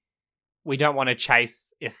 we don't want to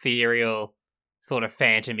chase ethereal sort of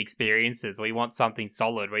phantom experiences. We want something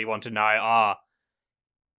solid. We want to know,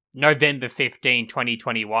 November 15,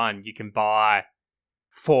 2021, you can buy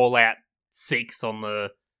Fallout 6 on the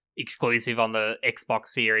exclusive on the Xbox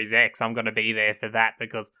Series X. I'm going to be there for that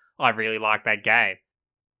because I really like that game.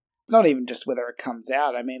 It's not even just whether it comes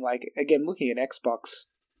out. I mean, like, again, looking at Xbox,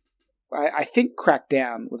 I think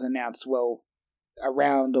Crackdown was announced,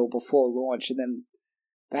 around or before launch, and then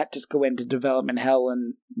that just go into development hell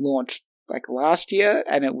and launched, like, last year,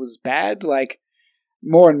 and it was bad. Like,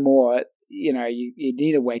 more and more, you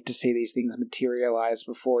need to wait to see these things materialize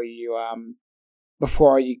before you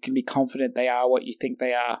can be confident they are what you think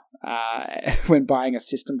they are when buying a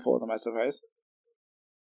system for them, I suppose.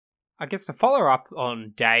 I guess to follow up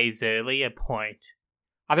on Dave's earlier point,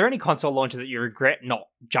 are there any console launches that you regret not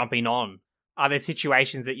jumping on? Are there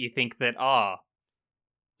situations that you think that, I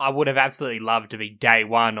would have absolutely loved to be day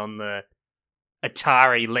one on the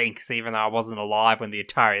Atari Lynx, even though I wasn't alive when the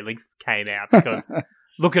Atari Lynx came out, because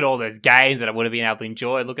look at all those games that I would have been able to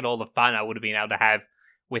enjoy, look at all the fun I would have been able to have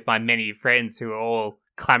with my many friends who are all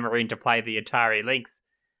clamoring to play the Atari Lynx.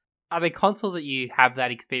 Are there consoles that you have that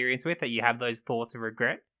experience with, that you have those thoughts of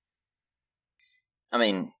regret? I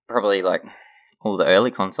mean, probably like all the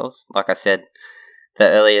early consoles. Like I said, the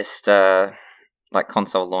earliest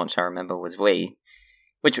console launch I remember was Wii,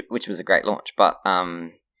 which was a great launch. But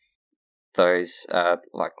those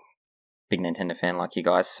like big Nintendo fan like you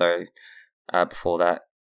guys. So before that,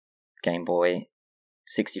 Game Boy,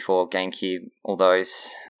 64, GameCube, all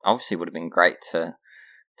those obviously would have been great to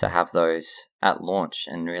have those at launch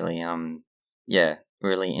and really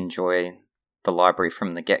really enjoy the library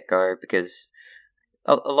from the get go, because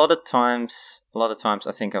a lot of times,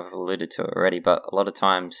 I think I've alluded to it already, but a lot of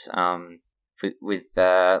times with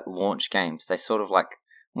launch games, they sort of like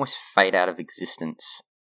almost fade out of existence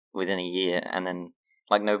within a year, and then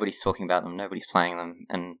like nobody's talking about them, nobody's playing them,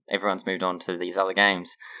 and everyone's moved on to these other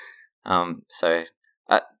games.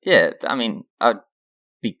 Yeah, I mean, I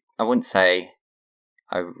wouldn't say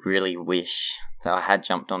I really wish that I had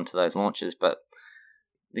jumped onto those launches, but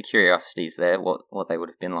the curiosity's there, what they would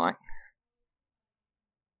have been like.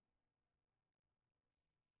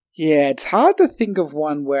 Yeah, it's hard to think of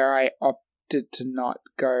one where I opted to not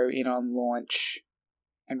go in on launch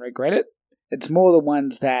and regret it. It's more the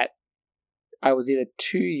ones that I was either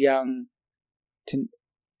too young to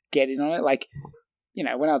get in on it. Like, you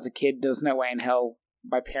know, when I was a kid, there was no way in hell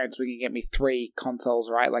my parents were going to get me 3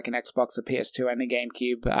 consoles, right? Like an Xbox, a PS2, and a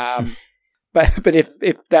GameCube. But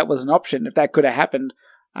if that was an option, if that could have happened,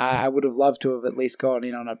 I would have loved to have at least gone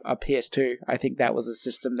in on a PS2. I think that was a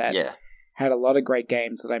system that had a lot of great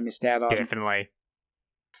games that I missed out on. Definitely.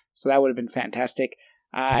 So that would have been fantastic.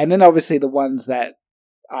 And then obviously the ones that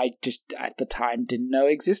I just at the time didn't know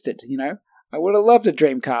existed, you know? I would have loved a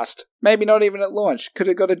Dreamcast. Maybe not even at launch. Could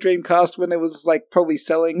have got a Dreamcast when it was like probably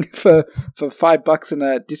selling for $5 in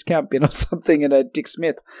a discount bin or something at a Dick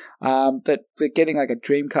Smith. But getting like a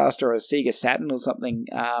Dreamcast or a Sega Saturn or something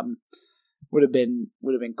would have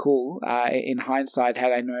been cool. In hindsight,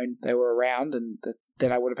 had I known they were around, and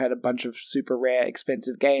then I would have had a bunch of super rare,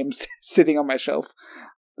 expensive games sitting on my shelf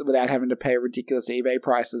without having to pay ridiculous eBay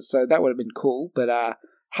prices. So that would have been cool, but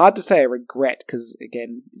hard to say I regret, because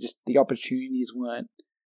again, just the opportunities weren't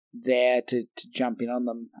there to jump in on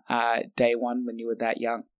them day one when you were that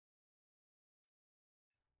young.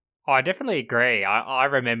 I definitely agree. I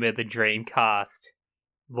remember the Dreamcast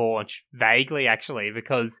launch vaguely, actually,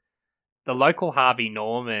 because the local Harvey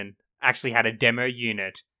Norman actually had a demo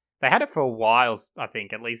unit. They had it for a while, I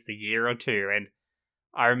think, at least a year or two, and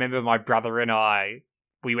I remember my brother and I,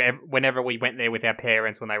 whenever we went there with our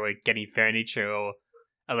parents when they were getting furniture or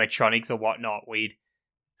electronics or whatnot, we'd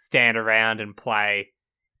stand around and play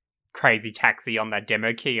Crazy Taxi on that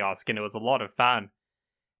demo kiosk, and it was a lot of fun.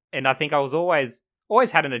 And I think I was always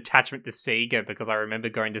had an attachment to Sega, because I remember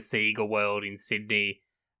going to Sega World in Sydney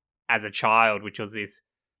as a child, which was this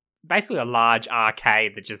basically a large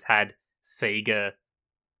arcade that just had Sega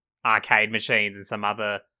arcade machines and some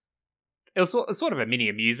other. It was sort of a mini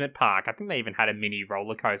amusement park. I think they even had a mini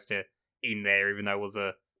roller coaster in there, even though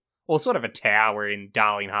it was sort of a tower in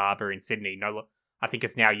Darling Harbour in Sydney. No, I think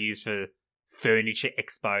it's now used for furniture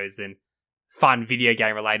expos and fun video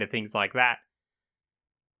game related things like that.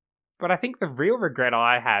 But I think the real regret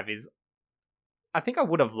I have is I think I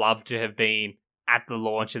would have loved to have been at the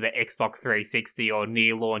launch of the Xbox 360 or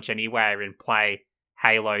near launch anywhere and play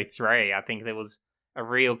Halo 3. I think there was a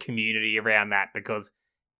real community around that, because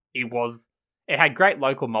it had great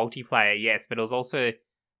local multiplayer, yes, but it was also,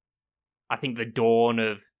 I think, the dawn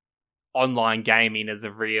of online gaming as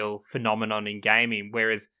a real phenomenon in gaming.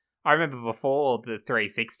 Whereas I remember before the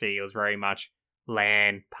 360, it was very much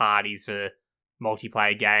LAN parties for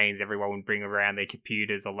multiplayer games. Everyone would bring around their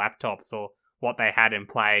computers or laptops or what they had and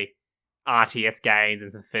play RTS games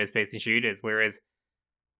and some first-person shooters. Whereas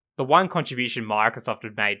the one contribution Microsoft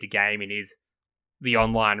had made to gaming is the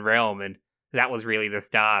online realm, and that was really the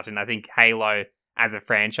start. And I think Halo as a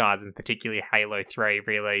franchise, and particularly Halo 3,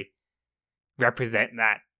 really represent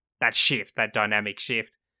that shift, that dynamic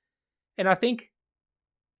shift. And I think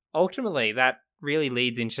ultimately that really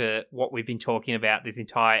leads into what we've been talking about this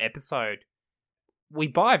entire episode. We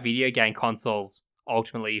buy video game consoles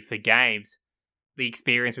ultimately for games. The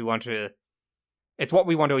experience it's what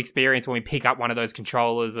we want to experience when we pick up one of those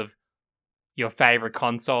controllers of your favorite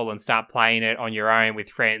console and start playing it on your own with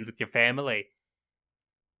friends, with your family.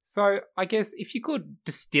 So I guess if you could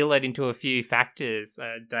distill it into a few factors,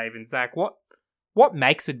 Dave and Zach, what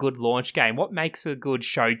makes a good launch game? What makes a good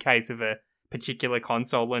showcase of a particular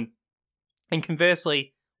console? And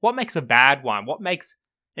conversely, what makes a bad one? What makes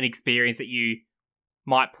an experience that you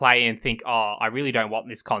might play and think, oh, I really don't want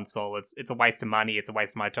this console. It's a waste of money. It's a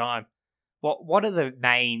waste of my time. What are the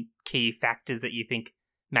main key factors that you think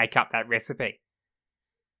make up that recipe?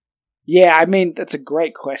 Yeah, I mean, that's a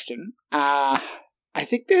great question. I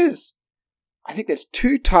think there's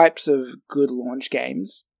 2 types of good launch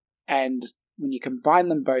games, and when you combine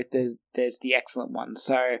them both, there's the excellent one.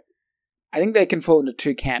 So I think they can fall into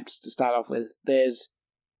 2 camps to start off with. This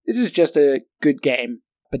is just a good game,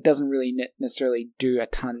 but doesn't really necessarily do a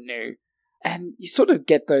ton new. And you sort of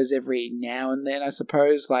get those every now and then, I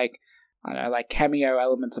suppose. Like, I don't know, like Cameo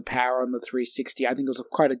Elements of Power on the 360. I think it was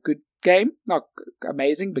quite a good game. Not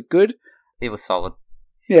amazing, but good. It was solid.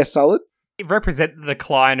 Yeah, solid. It represented the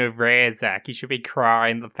decline of Rare, Zach. You should be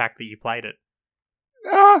crying the fact that you played it.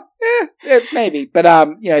 Maybe. But,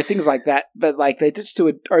 things like that. But, they did do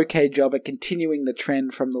an okay job at continuing the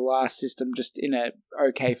trend from the last system just in a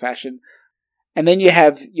okay fashion. And then you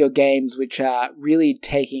have your games which are really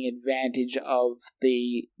taking advantage of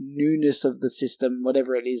the newness of the system,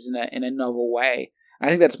 whatever it is, in a novel way. I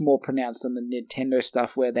think that's more pronounced than the Nintendo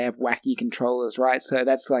stuff where they have wacky controllers, right? So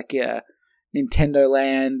that's like your Nintendo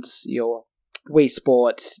Lands, your Wii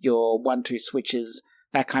Sports, your 1-2 Switches,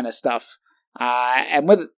 that kind of stuff.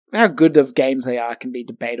 And how good of games they are can be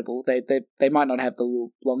debatable. They might not have the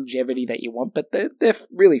longevity that you want, but they're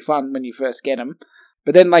really fun when you first get them.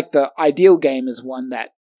 But then, the ideal game is one that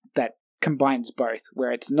combines both,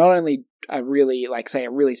 where it's not only a really, a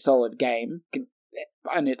really solid game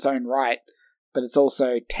in its own right, but it's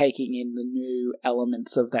also taking in the new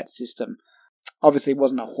elements of that system. Obviously, it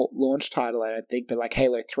wasn't a launch title, I don't think, but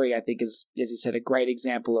Halo 3, I think, is, as you said, a great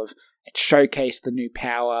example of it showcased the new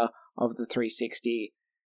power of the 360,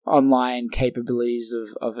 online capabilities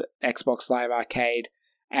of Xbox Live Arcade,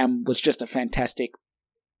 and was just a fantastic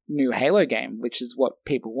new Halo game, which is what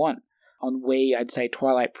people want. On Wii, I'd say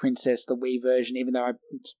Twilight Princess, the Wii version, even though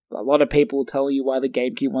a lot of people will tell you why the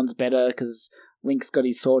GameCube one's better, because Link's got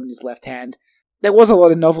his sword in his left hand. There was a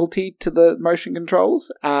lot of novelty to the motion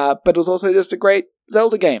controls, but it was also just a great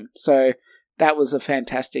Zelda game. So that was a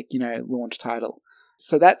fantastic, launch title.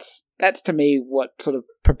 So that's to me what sort of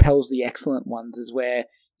propels the excellent ones, is where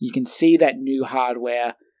you can see that new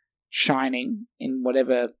hardware shining in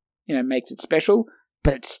whatever, makes it special,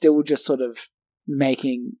 but it's still just sort of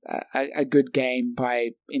making a good game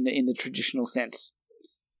in the traditional sense.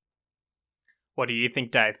 What do you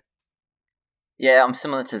think, Dave? Yeah, I'm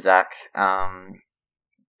similar to Zach.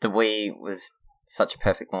 The Wii was such a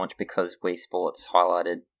perfect launch because Wii Sports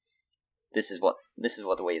highlighted this is what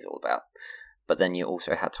the Wii is all about. But then you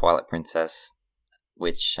also had Twilight Princess,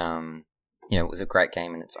 which was a great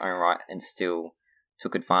game in its own right and still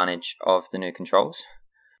took advantage of the new controls.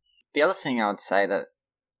 The other thing I would say that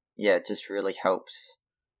just really helps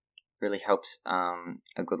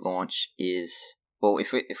a good launch is, well,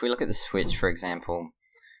 if we look at the Switch, for example,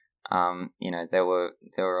 there were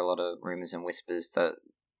a lot of rumors and whispers that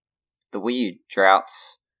the Wii U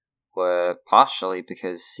droughts were partially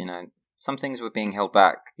because some things were being held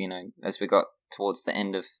back. As we got towards the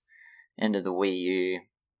end of the Wii U,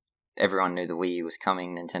 everyone knew the Wii U was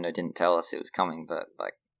coming. Nintendo didn't tell us it was coming, but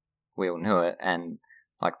we all knew it, and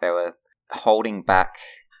they were holding back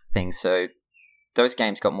things. So those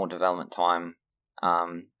games got more development time.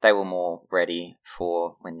 They were more ready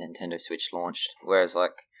for when Nintendo Switch launched. Whereas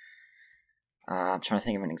I'm trying to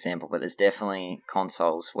think of an example, but there's definitely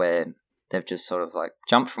consoles where they've just sort of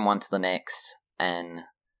jumped from one to the next, and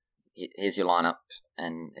here's your lineup,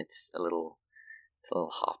 and it's a little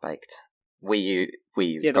half baked. Wii U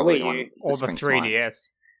is probably the one. Or the 3DS.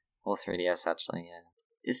 Or 3DS, actually, yeah.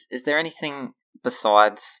 Is there anything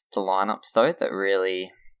besides the lineups though that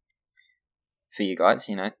really, for you guys,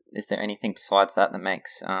 is there anything besides that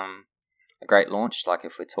makes a great launch?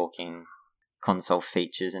 If we're talking console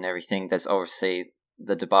features and everything, there's obviously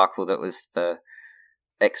the debacle that was the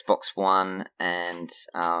Xbox One and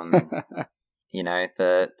the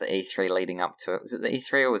E3 leading up to it. Was it the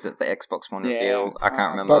E3 or was it the Xbox One reveal? I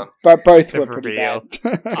can't remember. But both were pretty bad.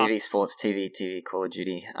 TV Sports, TV Call of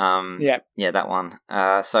Duty. Yeah, that one.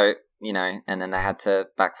 And then they had to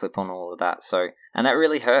backflip on all of that. So, and that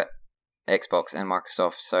really hurt Xbox and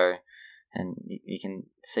Microsoft. So, and you can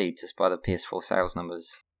see just by the PS4 sales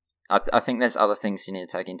numbers. I think there's other things you need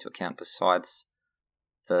to take into account besides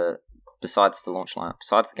the launch lineup,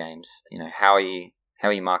 besides the games. How are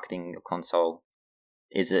you marketing your console?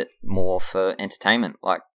 Is it more for entertainment,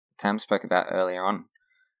 like Tam spoke about earlier on?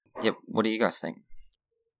 Yeah, what do you guys think?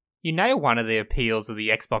 You nail one of the appeals of the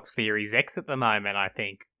Xbox Series X at the moment, I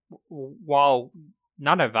think. While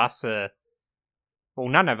none of us are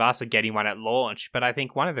getting one at launch, but I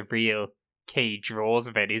think one of the real key draws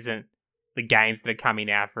of it isn't the games that are coming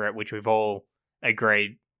out for it, which we've all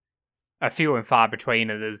agreed are few and far between,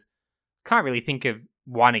 and there's can't really think of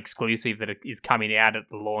one exclusive that is coming out at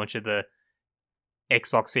the launch of the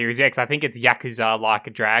Xbox Series X. I think it's Yakuza Like a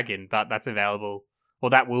Dragon, but that's available, or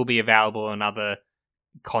that will be available on other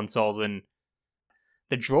consoles. And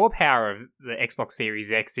the draw power of the Xbox Series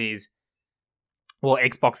X is,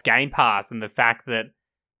 Xbox Game Pass, and the fact that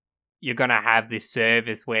you're going to have this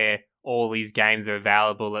service where all these games are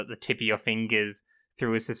available at the tip of your fingers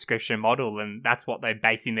through a subscription model, and that's what they're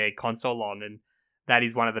basing their console on, and that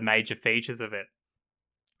is one of the major features of it.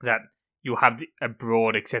 That you'll have a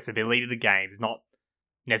broad accessibility to the games, not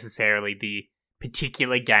necessarily the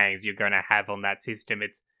particular games you're going to have on that system.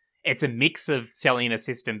 It's a mix of selling a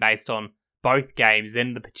system based on both games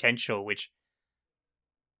and the potential, which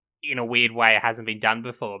in a weird way it hasn't been done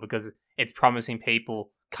before, because it's promising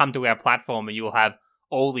people come to our platform and you'll have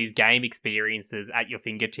all these game experiences at your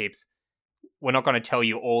fingertips. We're not going to tell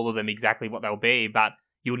you all of them exactly what they'll be, but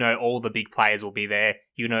you'll know all the big players will be there.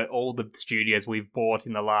 You know all the studios we've bought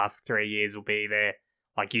in the last 3 years will be there.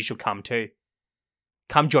 Like, you should come too.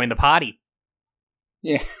 Come join the party.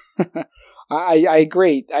 Yeah, I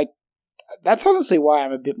agree. That's honestly why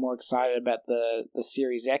I'm a bit more excited about the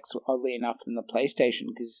Series X, oddly enough, than the PlayStation,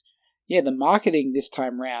 because, yeah, the marketing this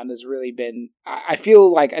time round has really been, I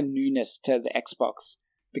feel like a newness to the Xbox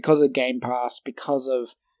because of Game Pass, because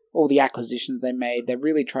of all the acquisitions they made. They're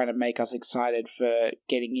really trying to make us excited for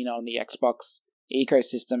getting in on the Xbox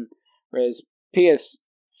ecosystem, whereas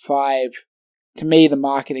PS5, to me, the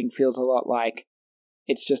marketing feels a lot like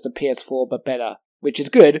it's just a PS4 but better, which is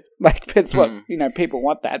good. Like, that's what, people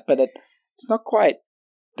want that, but it's not quite,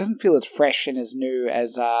 doesn't feel as fresh and as new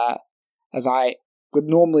as I would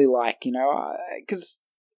normally like,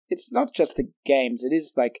 because it's not just the games, it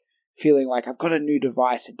is like feeling like I've got a new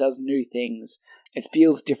device, it does new things, it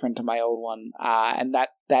feels different to my old one, and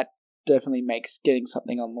that definitely makes getting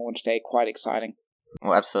something on launch day quite exciting.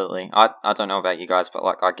 Well, absolutely. I don't know about you guys, but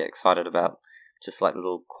like I get excited about just like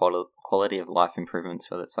little quality of life improvements,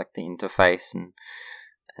 whether it's like the interface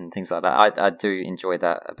and things like that. I do enjoy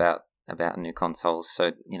that about new consoles.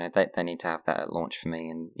 So, they need to have that at launch for me.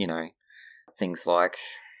 And, things like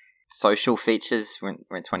social features, we're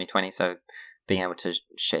in 2020, so being able to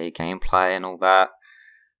share your gameplay and all that.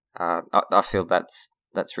 I feel that's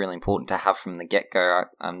really important to have from the get-go.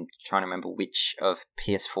 I'm trying to remember which of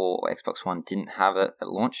PS4 or Xbox One didn't have it at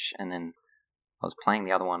launch, and then I was playing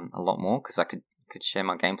the other one a lot more because I could share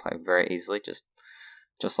my gameplay very easily, just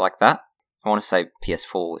like that. I want to say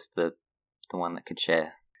PS4 was the one that could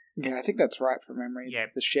share. Yeah, I think that's right from memory. Yeah.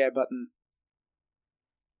 The share button.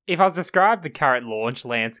 If I was to describe the current launch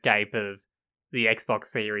landscape of the Xbox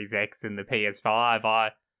Series X and the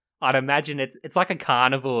PS5, I'd imagine it's like a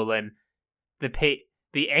carnival, and the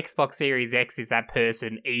Xbox Series X is that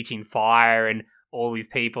person eating fire, and all these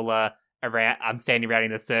people are around. I'm standing around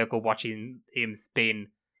in a circle watching him spin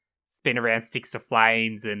around sticks of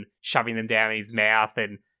flames and shoving them down his mouth,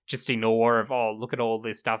 and just in awe of, oh, look at all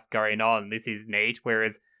this stuff going on. This is neat.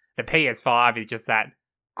 Whereas the PS5 is just that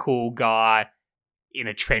cool guy in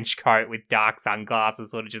a trench coat with dark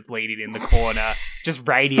sunglasses, sort of just leaning in the corner, just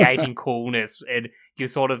radiating coolness. And you're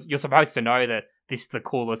supposed to know that this is the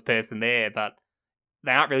coolest person there, but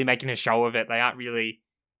they aren't really making a show of it. They aren't really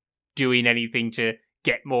doing anything to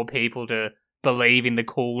get more people to believe in the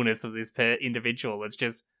coolness of this individual. It's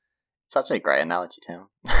just such a great analogy, Tim.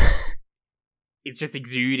 It's just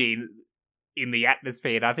exuding in the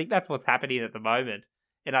atmosphere, and I think that's what's happening at the moment.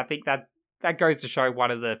 And I think that goes to show one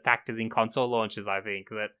of the factors in console launches. I think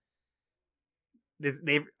that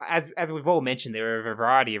as we've all mentioned, there are a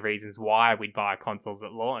variety of reasons why we'd buy consoles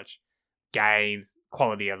at launch: games,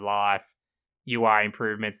 quality of life, UI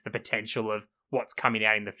improvements, the potential of what's coming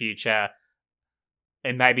out in the future,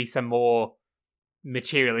 and maybe some more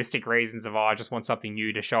materialistic reasons of, I just want something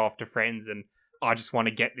new to show off to friends, and I just want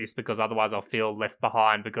to get this because otherwise I'll feel left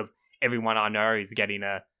behind because everyone I know is getting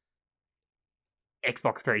a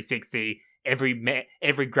Xbox 360.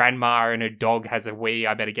 Every grandma and her dog has a Wii.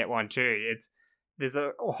 I better get one too. There's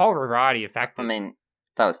a whole variety of factors. I mean,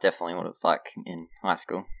 that was definitely what it was like in high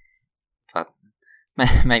school, but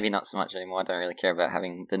maybe not so much anymore. I don't really care about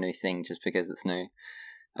having the new thing just because it's new.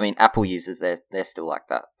 I mean, Apple users, they're still like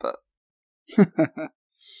that, but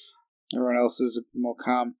everyone else is a bit more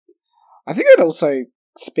calm. I think it also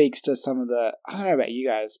speaks to some of the, I don't know about you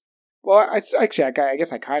guys. Well, I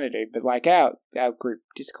guess I kind of do, but like our group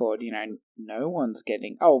Discord, no one's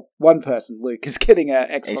getting. Oh, one person, Luke, is getting a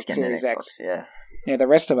Xbox Series X. Yeah, the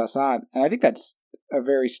rest of us aren't, and I think that's a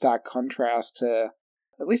very stark contrast to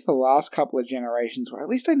at least the last couple of generations, where at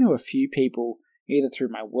least I knew a few people, either through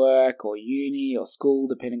my work or uni or school,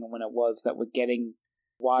 depending on when it was, that were getting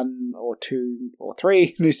 1 or 2 or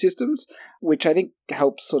 3 new systems, which I think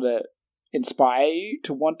helps sort of inspire you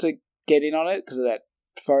to want to get in on it because of that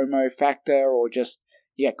FOMO factor, or just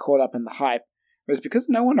you get caught up in the hype. Whereas because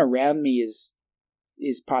no one around me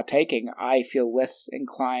is partaking, I feel less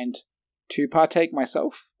inclined to partake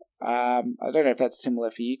myself. I don't know if that's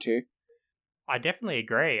similar for you two. I definitely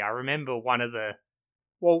agree. I remember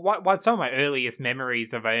some of my earliest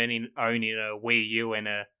memories of owning a Wii U and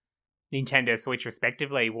a Nintendo Switch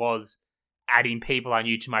respectively was adding people I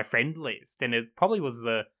knew to my friend list, and it probably was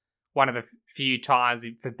one of the few times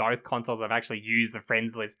for both consoles I've actually used the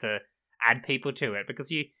friends list to add people to it, because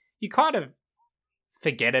you kind of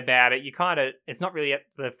forget about it. It's not really at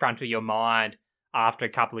the front of your mind after a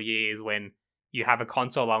couple of years when you have a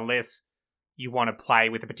console, unless you want to play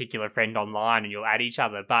with a particular friend online and you'll add each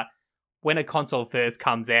other. But when a console first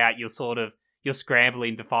comes out, you're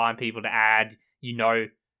scrambling to find people to add. You know,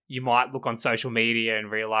 you might look on social media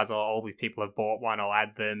and realize, oh, all these people have bought one, I'll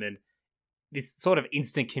add them. And this sort of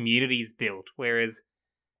instant community is built. Whereas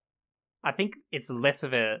I think it's less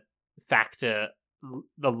of a factor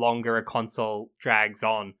the longer a console drags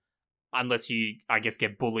on, unless you, I guess,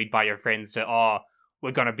 get bullied by your friends to, oh,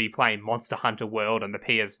 we're going to be playing Monster Hunter World on the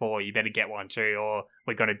PS4, you better get one too, or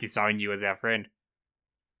we're going to disown you as our friend.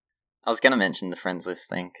 I was going to mention the friends list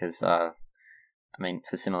thing, because, for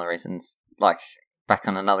similar reasons, like, back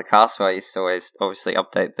on another cast where I used to always obviously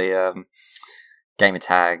update the gamer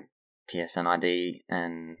tag, PSN ID,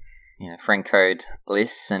 and, friend code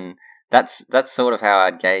lists, and that's sort of how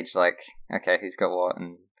I'd gauge, like, okay, who's got what,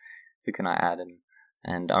 and who can I add,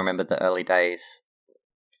 and I remember the early days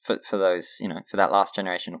for those, for that last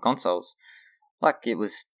generation of consoles, like, it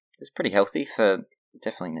was pretty healthy for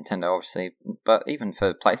definitely Nintendo, obviously, but even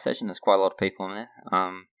for PlayStation, there's quite a lot of people in there.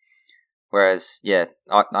 Whereas, yeah,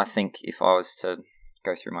 I think if I was to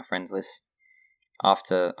go through my friends list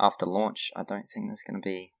after launch, I don't think there's going to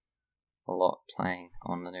be a lot playing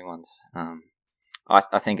on the new ones.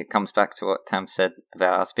 I think it comes back to what Tam said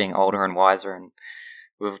about us being older and wiser, and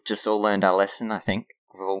we've just all learned our lesson. I think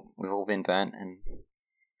we've all been burnt, and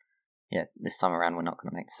yeah, this time around we're not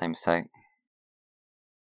going to make the same mistake.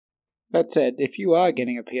 That said, if you are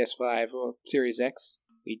getting a PS5 or Series X,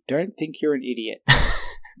 we don't think you're an idiot.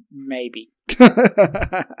 Maybe.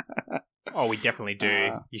 Oh, we definitely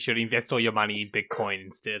do. You should invest all your money in Bitcoin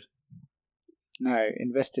instead. No,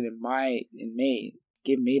 invest it in me.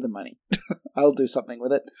 Give me the money. I'll do something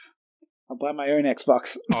with it. I'll buy my own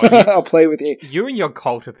Xbox. I'll play with you. You and your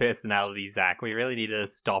cult of personality, Zach. We really need to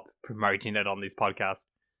stop promoting it on this podcast.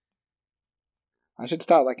 I should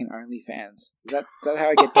start like an OnlyFans. Is that how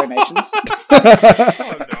I get donations?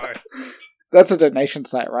 Oh no. That's a donation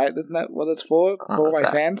site, right? Isn't that what it's for? For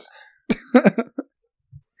my fans?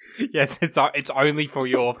 Yes, it's only for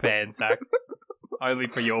your fans, Zach. Only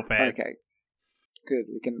for your fans. Okay. Good.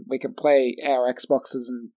 We can play our Xboxes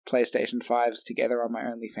and PlayStation 5s together on my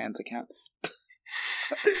OnlyFans account.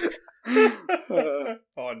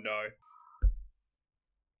 Oh no.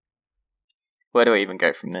 Where do we even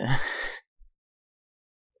go from there?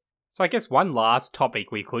 So I guess one last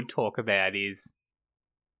topic we could talk about is,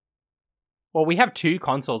 well, we have 2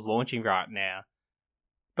 consoles launching right now,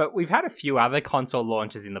 but we've had a few other console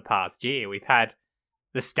launches in the past year. We've had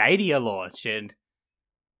the Stadia launch, and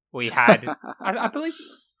we had, I believe,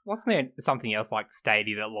 wasn't there something else like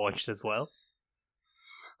Stadia that launched as well?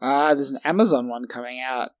 There's an Amazon one coming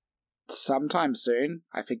out sometime soon.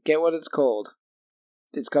 I forget what it's called.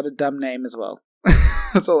 It's got a dumb name as well.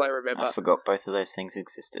 That's all I remember. I forgot both of those things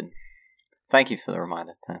existed. Thank you for the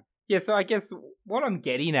reminder, Tom. Yeah, so I guess what I'm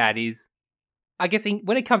getting at is, I guess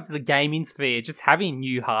when it comes to the gaming sphere, just having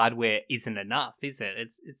new hardware isn't enough, is it?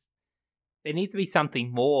 It's there needs to be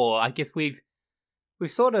something more. I guess we've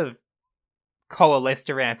sort of coalesced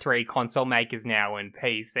around 3 console makers now and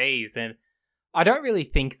PCs, and I don't really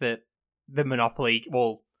think that the monopoly,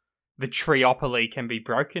 well, the triopoly can be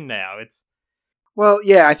broken now. Well,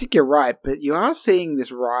 yeah, I think you're right, but you are seeing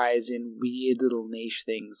this rise in weird little niche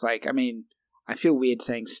things. Like, I mean, I feel weird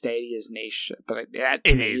saying Stadia's niche, but that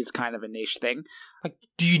to me is kind of a niche thing. Like,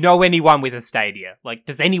 do you know anyone with a Stadia? Like,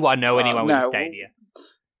 does anyone know anyone with a Stadia?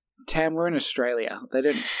 Tam, we're in Australia.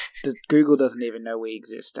 Google doesn't even know we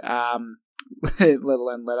exist. Let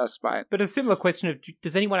alone let us buy it. But a similar question of,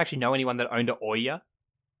 does anyone actually know anyone that owned a Ouya?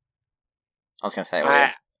 I was going to say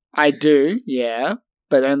Ouya. I do, yeah,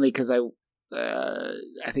 but only because I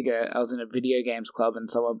think I was in a video games club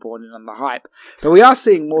and someone bought in on the hype. But we are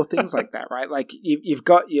seeing more things like that, right? Like you've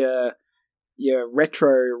got your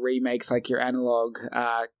retro remakes, like your analog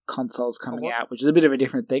consoles coming out, which is a bit of a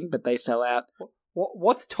different thing, but they sell out.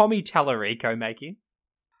 What's Tommy Tallarico making?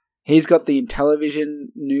 He's got the Intellivision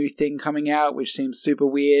new thing coming out, which seems super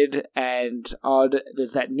weird and odd.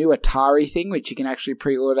 There's that new Atari thing, which you can actually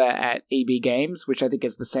pre-order at EB Games, which I think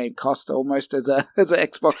is the same cost almost as an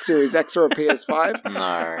Xbox Series X or a PS5.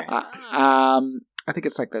 No. I think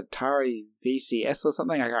it's like the Atari VCS or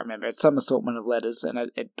something. I can't remember. It's some assortment of letters,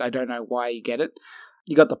 and I don't know why you get it.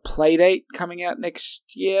 You got the Playdate coming out next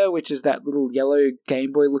year, which is that little yellow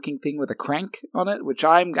Game Boy looking thing with a crank on it, which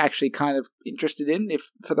I'm actually kind of interested in if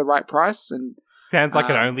for the right price. And sounds like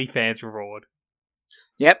an OnlyFans reward.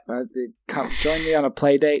 Yep, come join me on a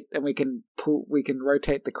Playdate, and we can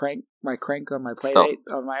rotate my crank on my Playdate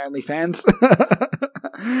on my OnlyFans.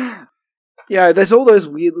 there's all those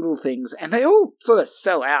weird little things, and they all sort of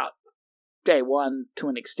sell out day one to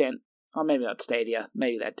an extent. Or maybe not Stadia,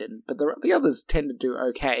 maybe that didn't. But the others tend to do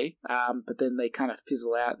okay, but then they kind of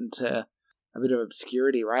fizzle out into a bit of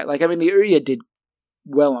obscurity, right? Like, I mean, the Ouya did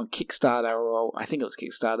well on Kickstarter, or I think it was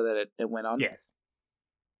Kickstarter that it went on. Yes.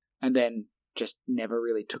 And then just never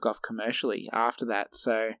really took off commercially after that.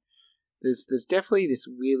 So there's definitely this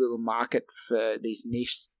weird little market for these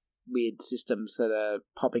niche weird systems that are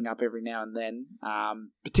popping up every now and then,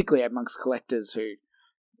 particularly amongst collectors who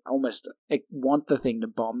almost want the thing to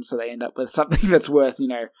bomb, so they end up with something that's worth,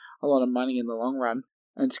 a lot of money in the long run.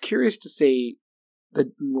 And it's curious to see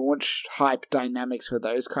the launch hype dynamics for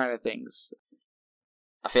those kind of things.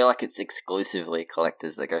 I feel like it's exclusively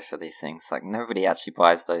collectors that go for these things. Like, nobody actually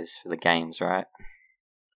buys those for the games, right?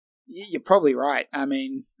 You're probably right. I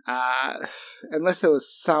mean, unless there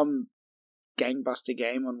was some gangbuster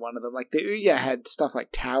game on one of them. Like, the Ouya had stuff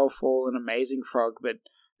like Towerfall and Amazing Frog, but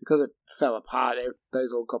because it fell apart,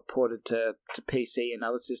 those all got ported to PC and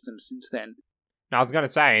other systems since then. Now, I was going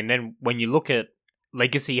to say, and then when you look at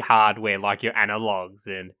legacy hardware like your analogs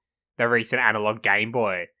and the recent analog Game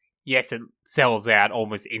Boy, yes, it sells out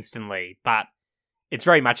almost instantly, but it's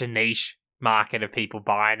very much a niche market of people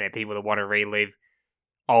buying it, people that want to relive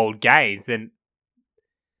old games, and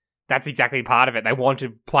that's exactly part of it. They want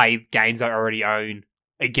to play games they already own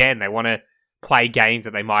again. They want to play games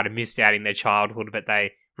that they might have missed out in their childhood, but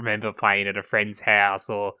they remember playing at a friend's house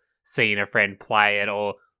or seeing a friend play it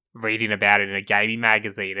or reading about it in a gaming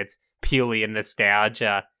magazine. It's purely a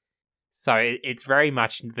nostalgia. So it's very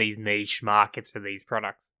much these niche markets for these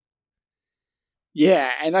products.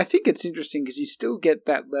 Yeah, and I think it's interesting because you still get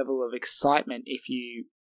that level of excitement if you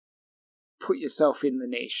put yourself in the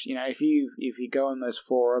niche. If you go on those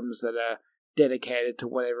forums that are dedicated to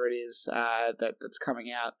whatever it is that's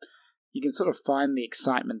coming out, you can sort of find the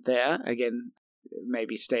excitement there. Again,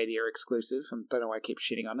 maybe Stadia exclusive. I don't know why I keep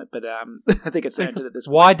shitting on it, but I think it's earned it at this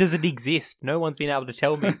point. Why does it exist? No one's been able to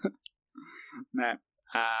tell me. No.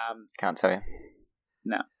 Can't tell you.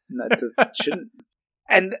 No, it shouldn't.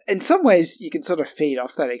 And in some ways, you can sort of feed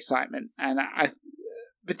off that excitement. And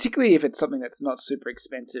particularly if it's something that's not super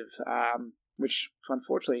expensive, which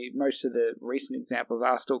unfortunately most of the recent examples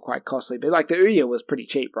are still quite costly. But like the Ouya was pretty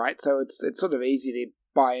cheap, right? So it's sort of easy to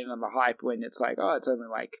buy in on the hype when it's like, oh, it's only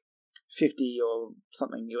like $50 or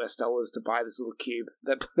something US dollars to buy this little cube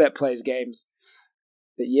that plays games.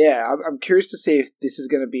 But yeah, I'm curious to see if this is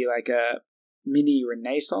going to be like a mini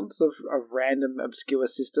renaissance of random obscure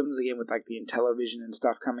systems, again with like the Intellivision and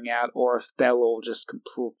stuff coming out, or if they'll all just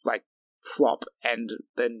flop and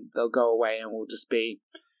then they'll go away and we'll just be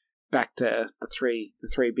back to the three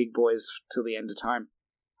big boys till the end of time.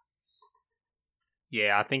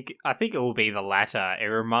 Yeah, I think it will be the latter. It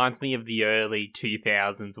reminds me of the early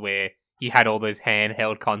 2000s where you had all those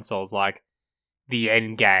handheld consoles like the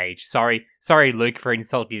N-Gage. Sorry, Luke, for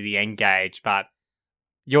insulting the N-Gage, but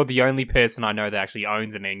you're the only person I know that actually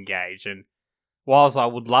owns an N-Gage, and whilst I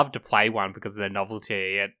would love to play one because of the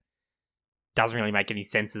novelty, it doesn't really make any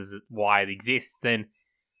sense as why it exists. Then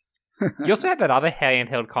you also had that other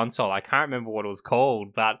handheld console. I can't remember what it was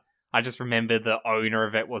called, but I just remember the owner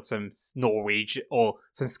of it was some Norwegian or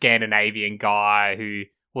some Scandinavian guy who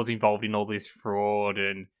was involved in all this fraud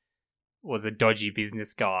and was a dodgy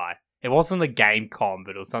business guy. It wasn't a Gamecom,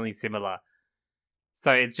 but it was something similar.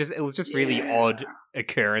 So it was just really odd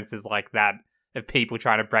occurrences like that of people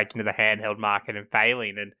trying to break into the handheld market and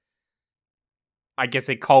failing. And I guess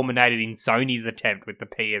it culminated in Sony's attempt with the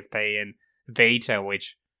PSP and Vita,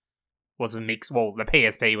 which was a mix. Well, the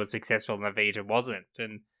PSP was successful and the Vita wasn't.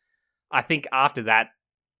 And I think after that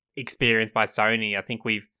experience by Sony, I think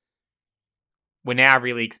we're now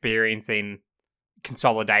really experiencing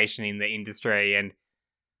consolidation in the industry, and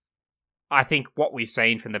I think what we've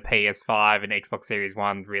seen from the PS5 and Xbox Series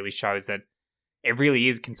 1 really shows that it really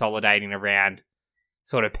is consolidating around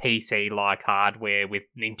sort of PC-like hardware, with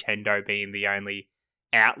Nintendo being the only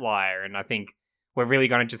outlier. And I think we're really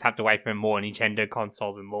going to just have to wait for more Nintendo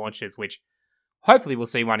consoles and launches, which hopefully we'll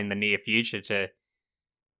see one in the near future to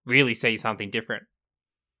really see something different.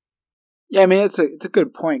 Yeah, I mean, it's a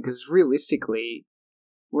good point, because realistically,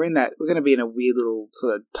 we're going to be in a weird little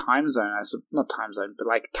sort of time zone, not time zone, but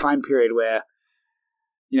like time period where,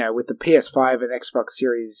 with the PS5 and Xbox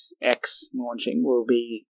Series X launching, will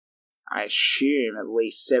be, I assume, at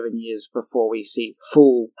least 7 years before we see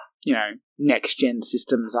full, next-gen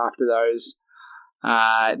systems after those,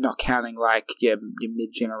 not counting like your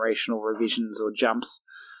mid-generational revisions or jumps.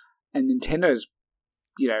 And Nintendo's,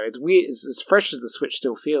 it's weird, as fresh as the Switch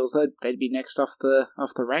still feels, they'd be next off the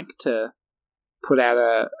rank to put out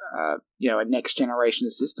a next generation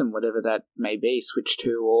system, whatever that may be, Switch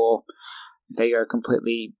 2, or if they go a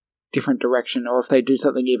completely different direction, or if they do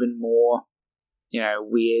something even more,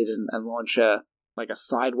 weird and launch a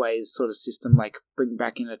sideways sort of system, like bring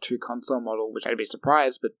back in a 2 console model, which I'd be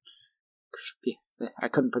surprised, but I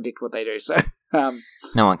couldn't predict what they do. So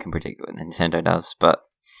no one can predict what Nintendo does, but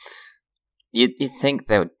you'd think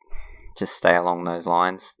they would just stay along those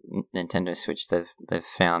lines. Nintendo Switch, they've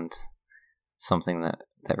found something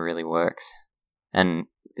that really works, and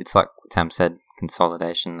it's like Tam said,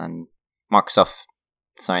 consolidation. And Microsoft,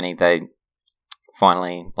 Sony, they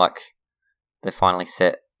finally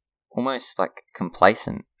set almost like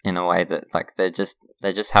complacent in a way that like they're just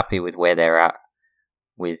happy with where they're at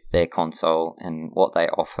with their console and what they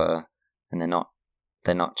offer, and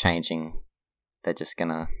they're not changing. They're just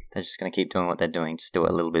gonna keep doing what they're doing, just do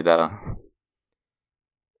it a little bit better.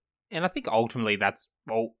 And I think ultimately that's,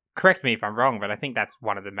 well, correct me if I'm wrong, but I think that's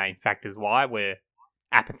one of the main factors why we're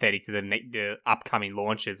apathetic to the upcoming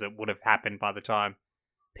launches that would have happened by the time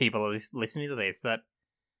people are listening to this. That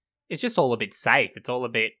it's just all a bit safe. It's all a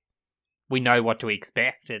bit, we know what to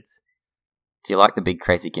expect. Do you like the big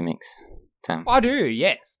crazy gimmicks, Tim? I do,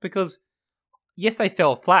 yes, because yes, they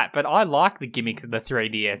fell flat, but I like the gimmicks of the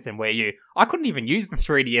 3DS and I couldn't even use the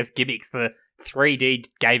 3DS gimmicks. The 3D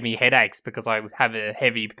gave me headaches because I have a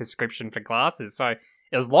heavy prescription for glasses, so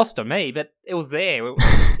it was lost on me, but it was there.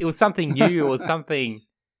 It was something new, it was something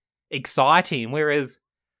exciting, whereas...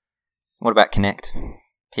 What about Kinect?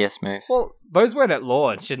 PS Move? Well, those weren't at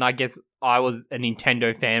launch, and I guess I was a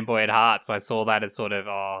Nintendo fanboy at heart, so I saw that as sort of,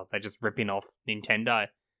 they're just ripping off Nintendo.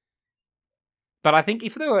 But I think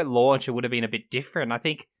if they were at launch, it would have been a bit different. I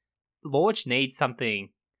think launch needs something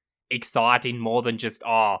exciting more than just,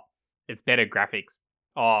 it's better graphics.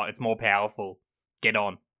 It's more powerful. Get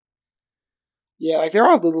on. Yeah, like there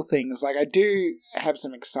are little things. Like I do have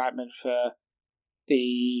some excitement for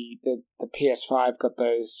the PS5 got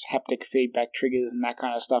those haptic feedback triggers and that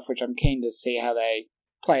kind of stuff, which I'm keen to see how they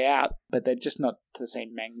play out, but they're just not to the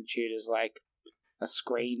same magnitude as like a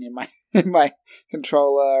screen in my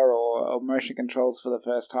controller or motion controls for the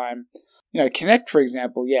first time. Kinect, for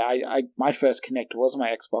example, I my first Kinect was my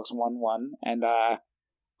Xbox One, and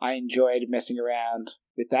I enjoyed messing around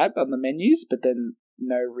with that on the menus, but then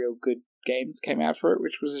no real good games came out for it,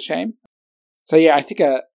 which was a shame. So yeah, I think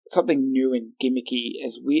something new and gimmicky,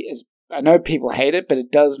 as I know people hate it, but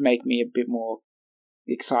it does make me a bit more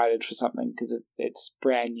excited for something because it's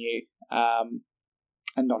brand new, and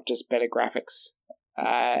not just better graphics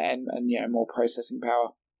and more processing power.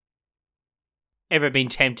 Ever been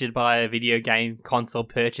tempted by a video game console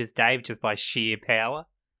purchase, Dave, just by sheer power?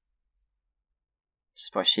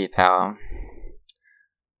 Just by sheer power?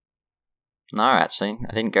 No, actually.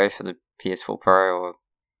 I didn't go for the PS4 Pro or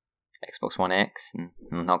Xbox One X, and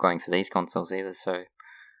I'm not going for these consoles either, so...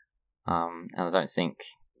 and I don't think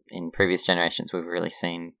in previous generations we've really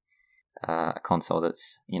seen a console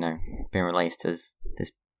that's, been released as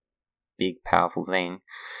this big, powerful thing.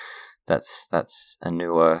 That's a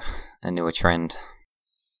newer trend.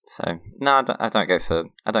 So no, I don't go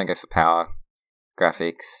for power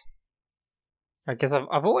graphics. I guess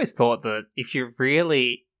I've always thought that if you're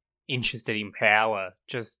really interested in power,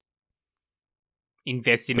 just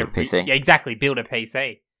invest in build a PC. Yeah, exactly. Build a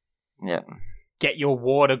PC. Yeah. Get your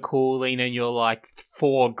water cooling and your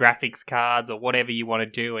 4 graphics cards or whatever you want to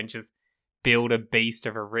do, and just build a beast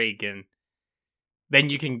of a rig, and then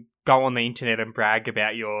you can go on the internet and brag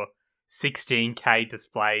about your 16K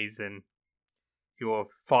displays and your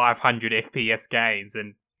 500 FPS games,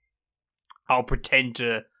 and I'll pretend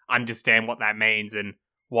to understand what that means and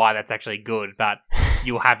why that's actually good, but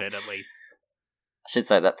you'll have it at least. I should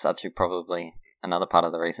say that's actually probably another part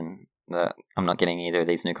of the reason that I'm not getting either of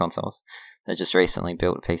these new consoles. They just recently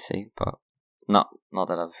built a PC, but not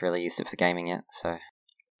that I've really used it for gaming yet, so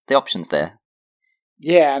the option's there.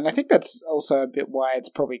 Yeah, and I think that's also a bit why it's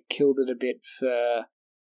probably killed it a bit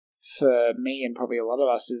for me and probably a lot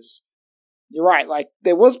of us is, you're right,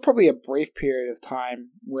 there was probably a brief period of time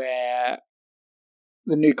where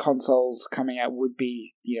the new consoles coming out would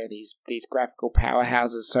be, these graphical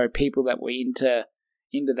powerhouses, so people that were into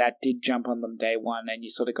that did jump on them day one, and you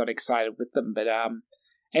sort of got excited with them. But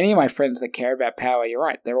any of my friends that care about power, you're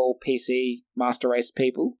right, they're all PC Master Race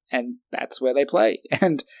people, and that's where they play.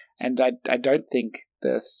 And I don't think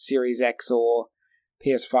the Series X or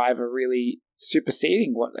PS5 are really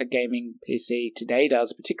superseding what a gaming PC today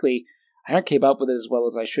does. Particularly, I don't keep up with it as well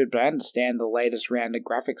as I should, but I understand the latest round of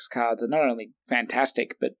graphics cards are not only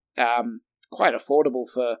fantastic, but quite affordable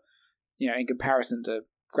for, in comparison to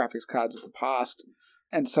graphics cards of the past.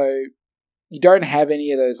 And so you don't have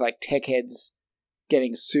any of those tech heads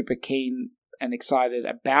getting super keen and excited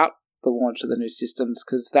about the launch of the new systems,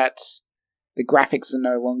 because the graphics are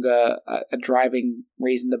no longer a driving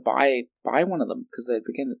reason to buy one of them, because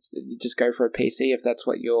you just go for a PC if that's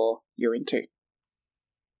what you're into.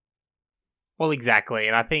 Well, exactly,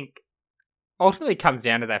 and I think ultimately it comes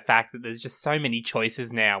down to that fact that there's just so many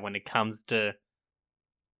choices now when it comes to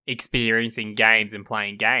experiencing games and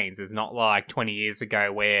playing games. It's not like 20 years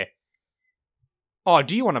ago where, oh,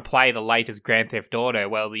 do you want to play the latest Grand Theft Auto?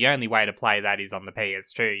 Well, the only way to play that is on the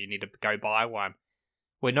PS2. You need to go buy one.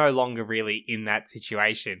 We're no longer really in that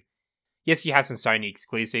situation. Yes, you have some Sony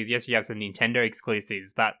exclusives. Yes, you have some Nintendo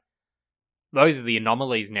exclusives, but those are the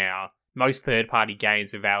anomalies now. Most third-party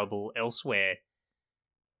games available elsewhere.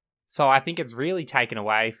 So I think it's really taken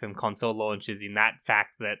away from console launches in that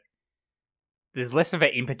fact that there's less of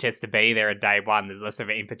an impetus to be there at day one. There's less of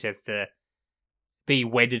an impetus to be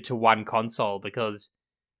wedded to one console, because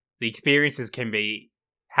the experiences can be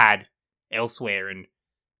had elsewhere and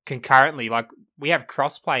concurrently. Like, we have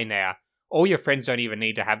crossplay now. All your friends don't even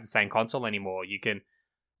need to have the same console anymore. You can,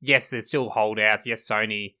 yes, there's still holdouts. Yes,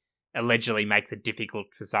 Sony allegedly makes it difficult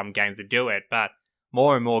for some games to do it, but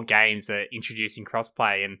more and more games are introducing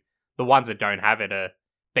crossplay, and the ones that don't have it are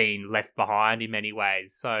being left behind in many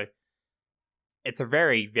ways. So it's a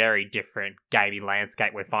very, very different gaming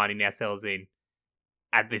landscape we're finding ourselves in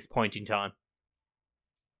at this point in time.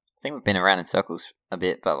 I think we've been around in circles a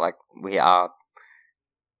bit, but like we all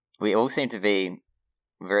seem to be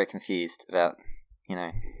very confused about,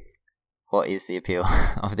 what is the appeal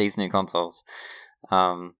of these new consoles.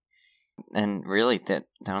 And really, the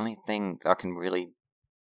only thing I can really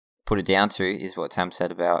put it down to is what Tam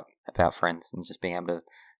said about friends and just being able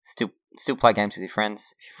to still play games with your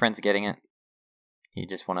friends. If your friends are getting it, you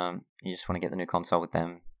just want to get the new console with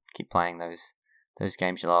them. Keep playing those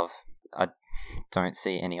games you love. I don't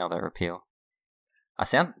see any other appeal. I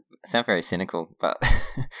sound very cynical, but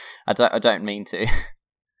I don't mean to.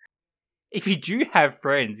 If you do have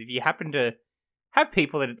friends, if you happen to have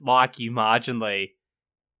people that like you marginally,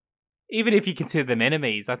 even if you consider them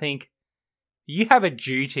enemies, I think you have a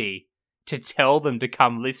duty to tell them to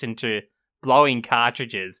come listen to Blowing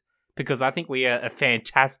Cartridges, because I think we are a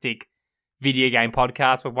fantastic video game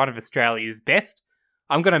podcast. We're one of Australia's best.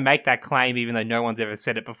 I'm going to make that claim even though no one's ever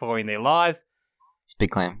said it before in their lives. It's a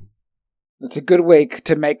big claim. It's a good week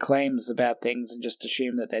to make claims about things and just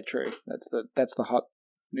assume that they're true. That's the hot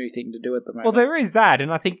new thing to do at the moment. Well, there is that,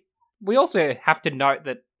 and I think we also have to note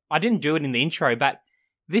that I didn't do it in the intro, but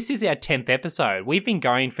this is our 10th episode. We've been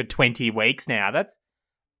going for 20 weeks now. That's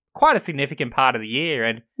quite a significant part of the year.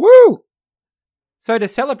 And woo! So to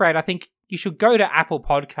celebrate, I think you should go to Apple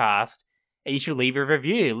Podcast and you should leave a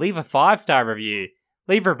review. Leave a 5-star review.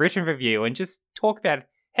 Leave a written review and just talk about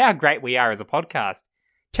how great we are as a podcast.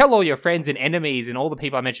 Tell all your friends and enemies and all the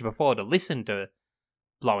people I mentioned before to listen to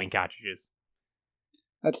Blowing Cartridges.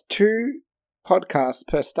 That's 2 podcasts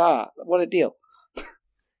per star. What a deal.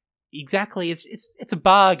 Exactly. It's a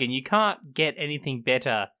bargain. You can't get anything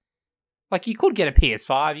better. Like, you could get a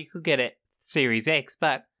PS5, you could get a Series X,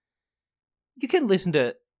 but you can listen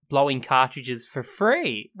to Blowing Cartridges for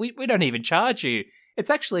free. We don't even charge you. It's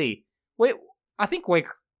actually, I think we're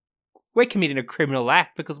committing a criminal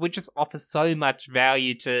act because we just offer so much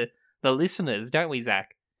value to the listeners, don't we,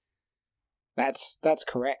 Zach? That's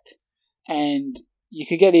correct. And you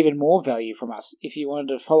could get even more value from us if you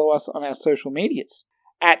wanted to follow us on our social medias.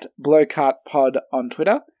 At BlowCartPod on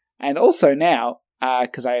Twitter, and also now,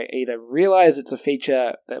 because I either realize it's a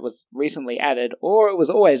feature that was recently added, or it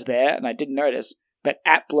was always there and I didn't notice, but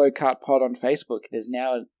at BlowCartPod on Facebook, there's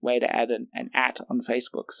now a way to add an at on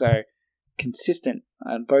Facebook, so consistent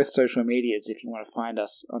on both social medias if you want to find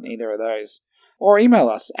us on either of those. Or email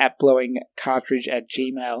us at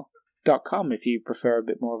blowingcartridge@gmail.com if you prefer a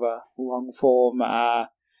bit more of a long-form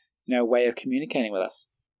way of communicating with us.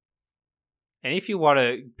 And if you want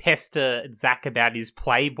to pester Zach about his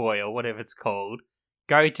Playboy or whatever it's called,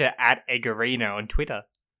 go to @Eggerino on Twitter.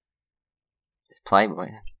 It's Playboy.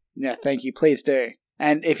 Yeah, thank you. Please do.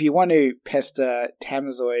 And if you want to pester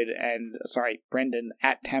Brendan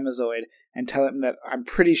at Tamazoid and tell him that I'm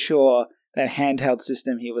pretty sure that handheld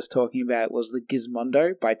system he was talking about was the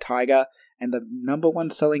Gizmondo by Tiger, and the number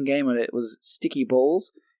 1 selling game on it was Sticky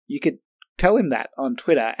Balls, you could tell him that on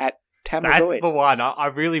Twitter at Tamazoid. That's the one. I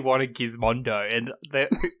really want a Gizmondo, and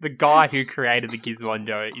the guy who created the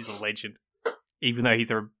Gizmondo is a legend, even though he's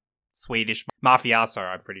a Swedish mafioso,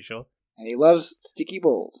 I'm pretty sure. And he loves sticky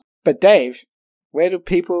balls. But Dave, where do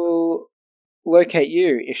people locate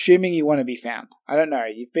you, assuming you want to be found? I don't know.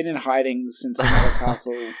 You've been in hiding since Another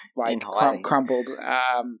Castle crumbled.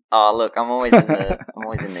 Oh, look, I'm always in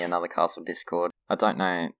the Another Castle Discord. I don't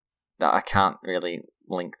know. I can't really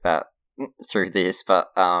link that through this, but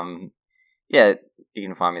yeah, you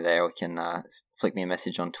can find me there, or you can flick me a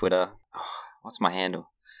message on Twitter. Oh, what's my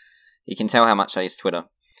handle? You can tell how much I use Twitter.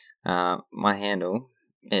 My handle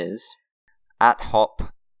is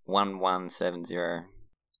 @hop1170.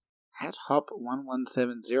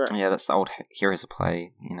 @hop1170. Yeah, that's the old Heroes of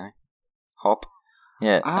Play, Hop.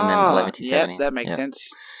 Yeah, and then Ah, 1170. yeah, that makes sense.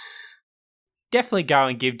 Definitely go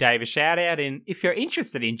and give Dave a shout out, and if you're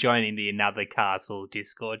interested in joining the Another Castle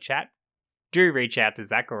Discord chat, do reach out to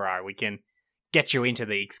Zachariah. We can get you into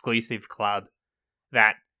the exclusive club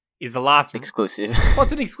that is the last... Exclusive. Well,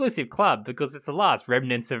 it's an exclusive club because it's the last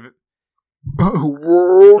remnants of...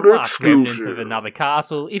 World remnants of Another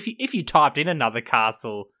Castle. If you typed in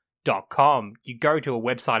anothercastle.com, you go to a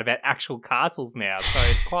website about actual castles now, so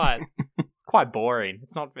it's quite boring.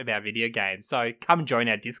 It's not about video games, so come and join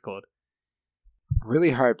our Discord.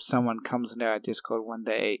 Really hope someone comes into our Discord one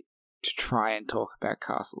day to try and talk about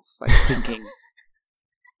castles, like thinking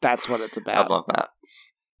that's what it's about. I'd love that.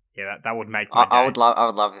 Yeah, that would make my day. I would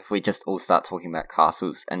love if we just all start talking about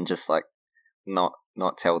castles and just like not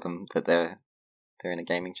tell them that they're in a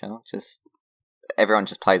gaming channel. Just everyone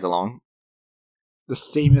just plays along.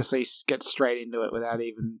 Just seamlessly get straight into it without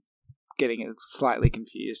even getting slightly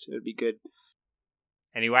confused. It would be good.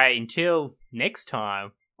 Anyway, until next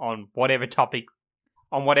time on whatever topic,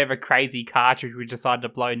 on whatever crazy cartridge we decide to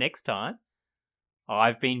blow next time,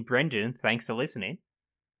 I've been Brendan. Thanks for listening.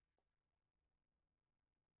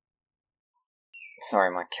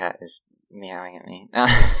 Sorry, my cat is meowing at me.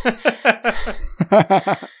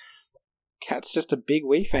 Cat's just a big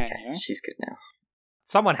Wii fan, Okay, she's good now.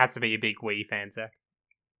 Someone has to be a big Wii fan, Zach.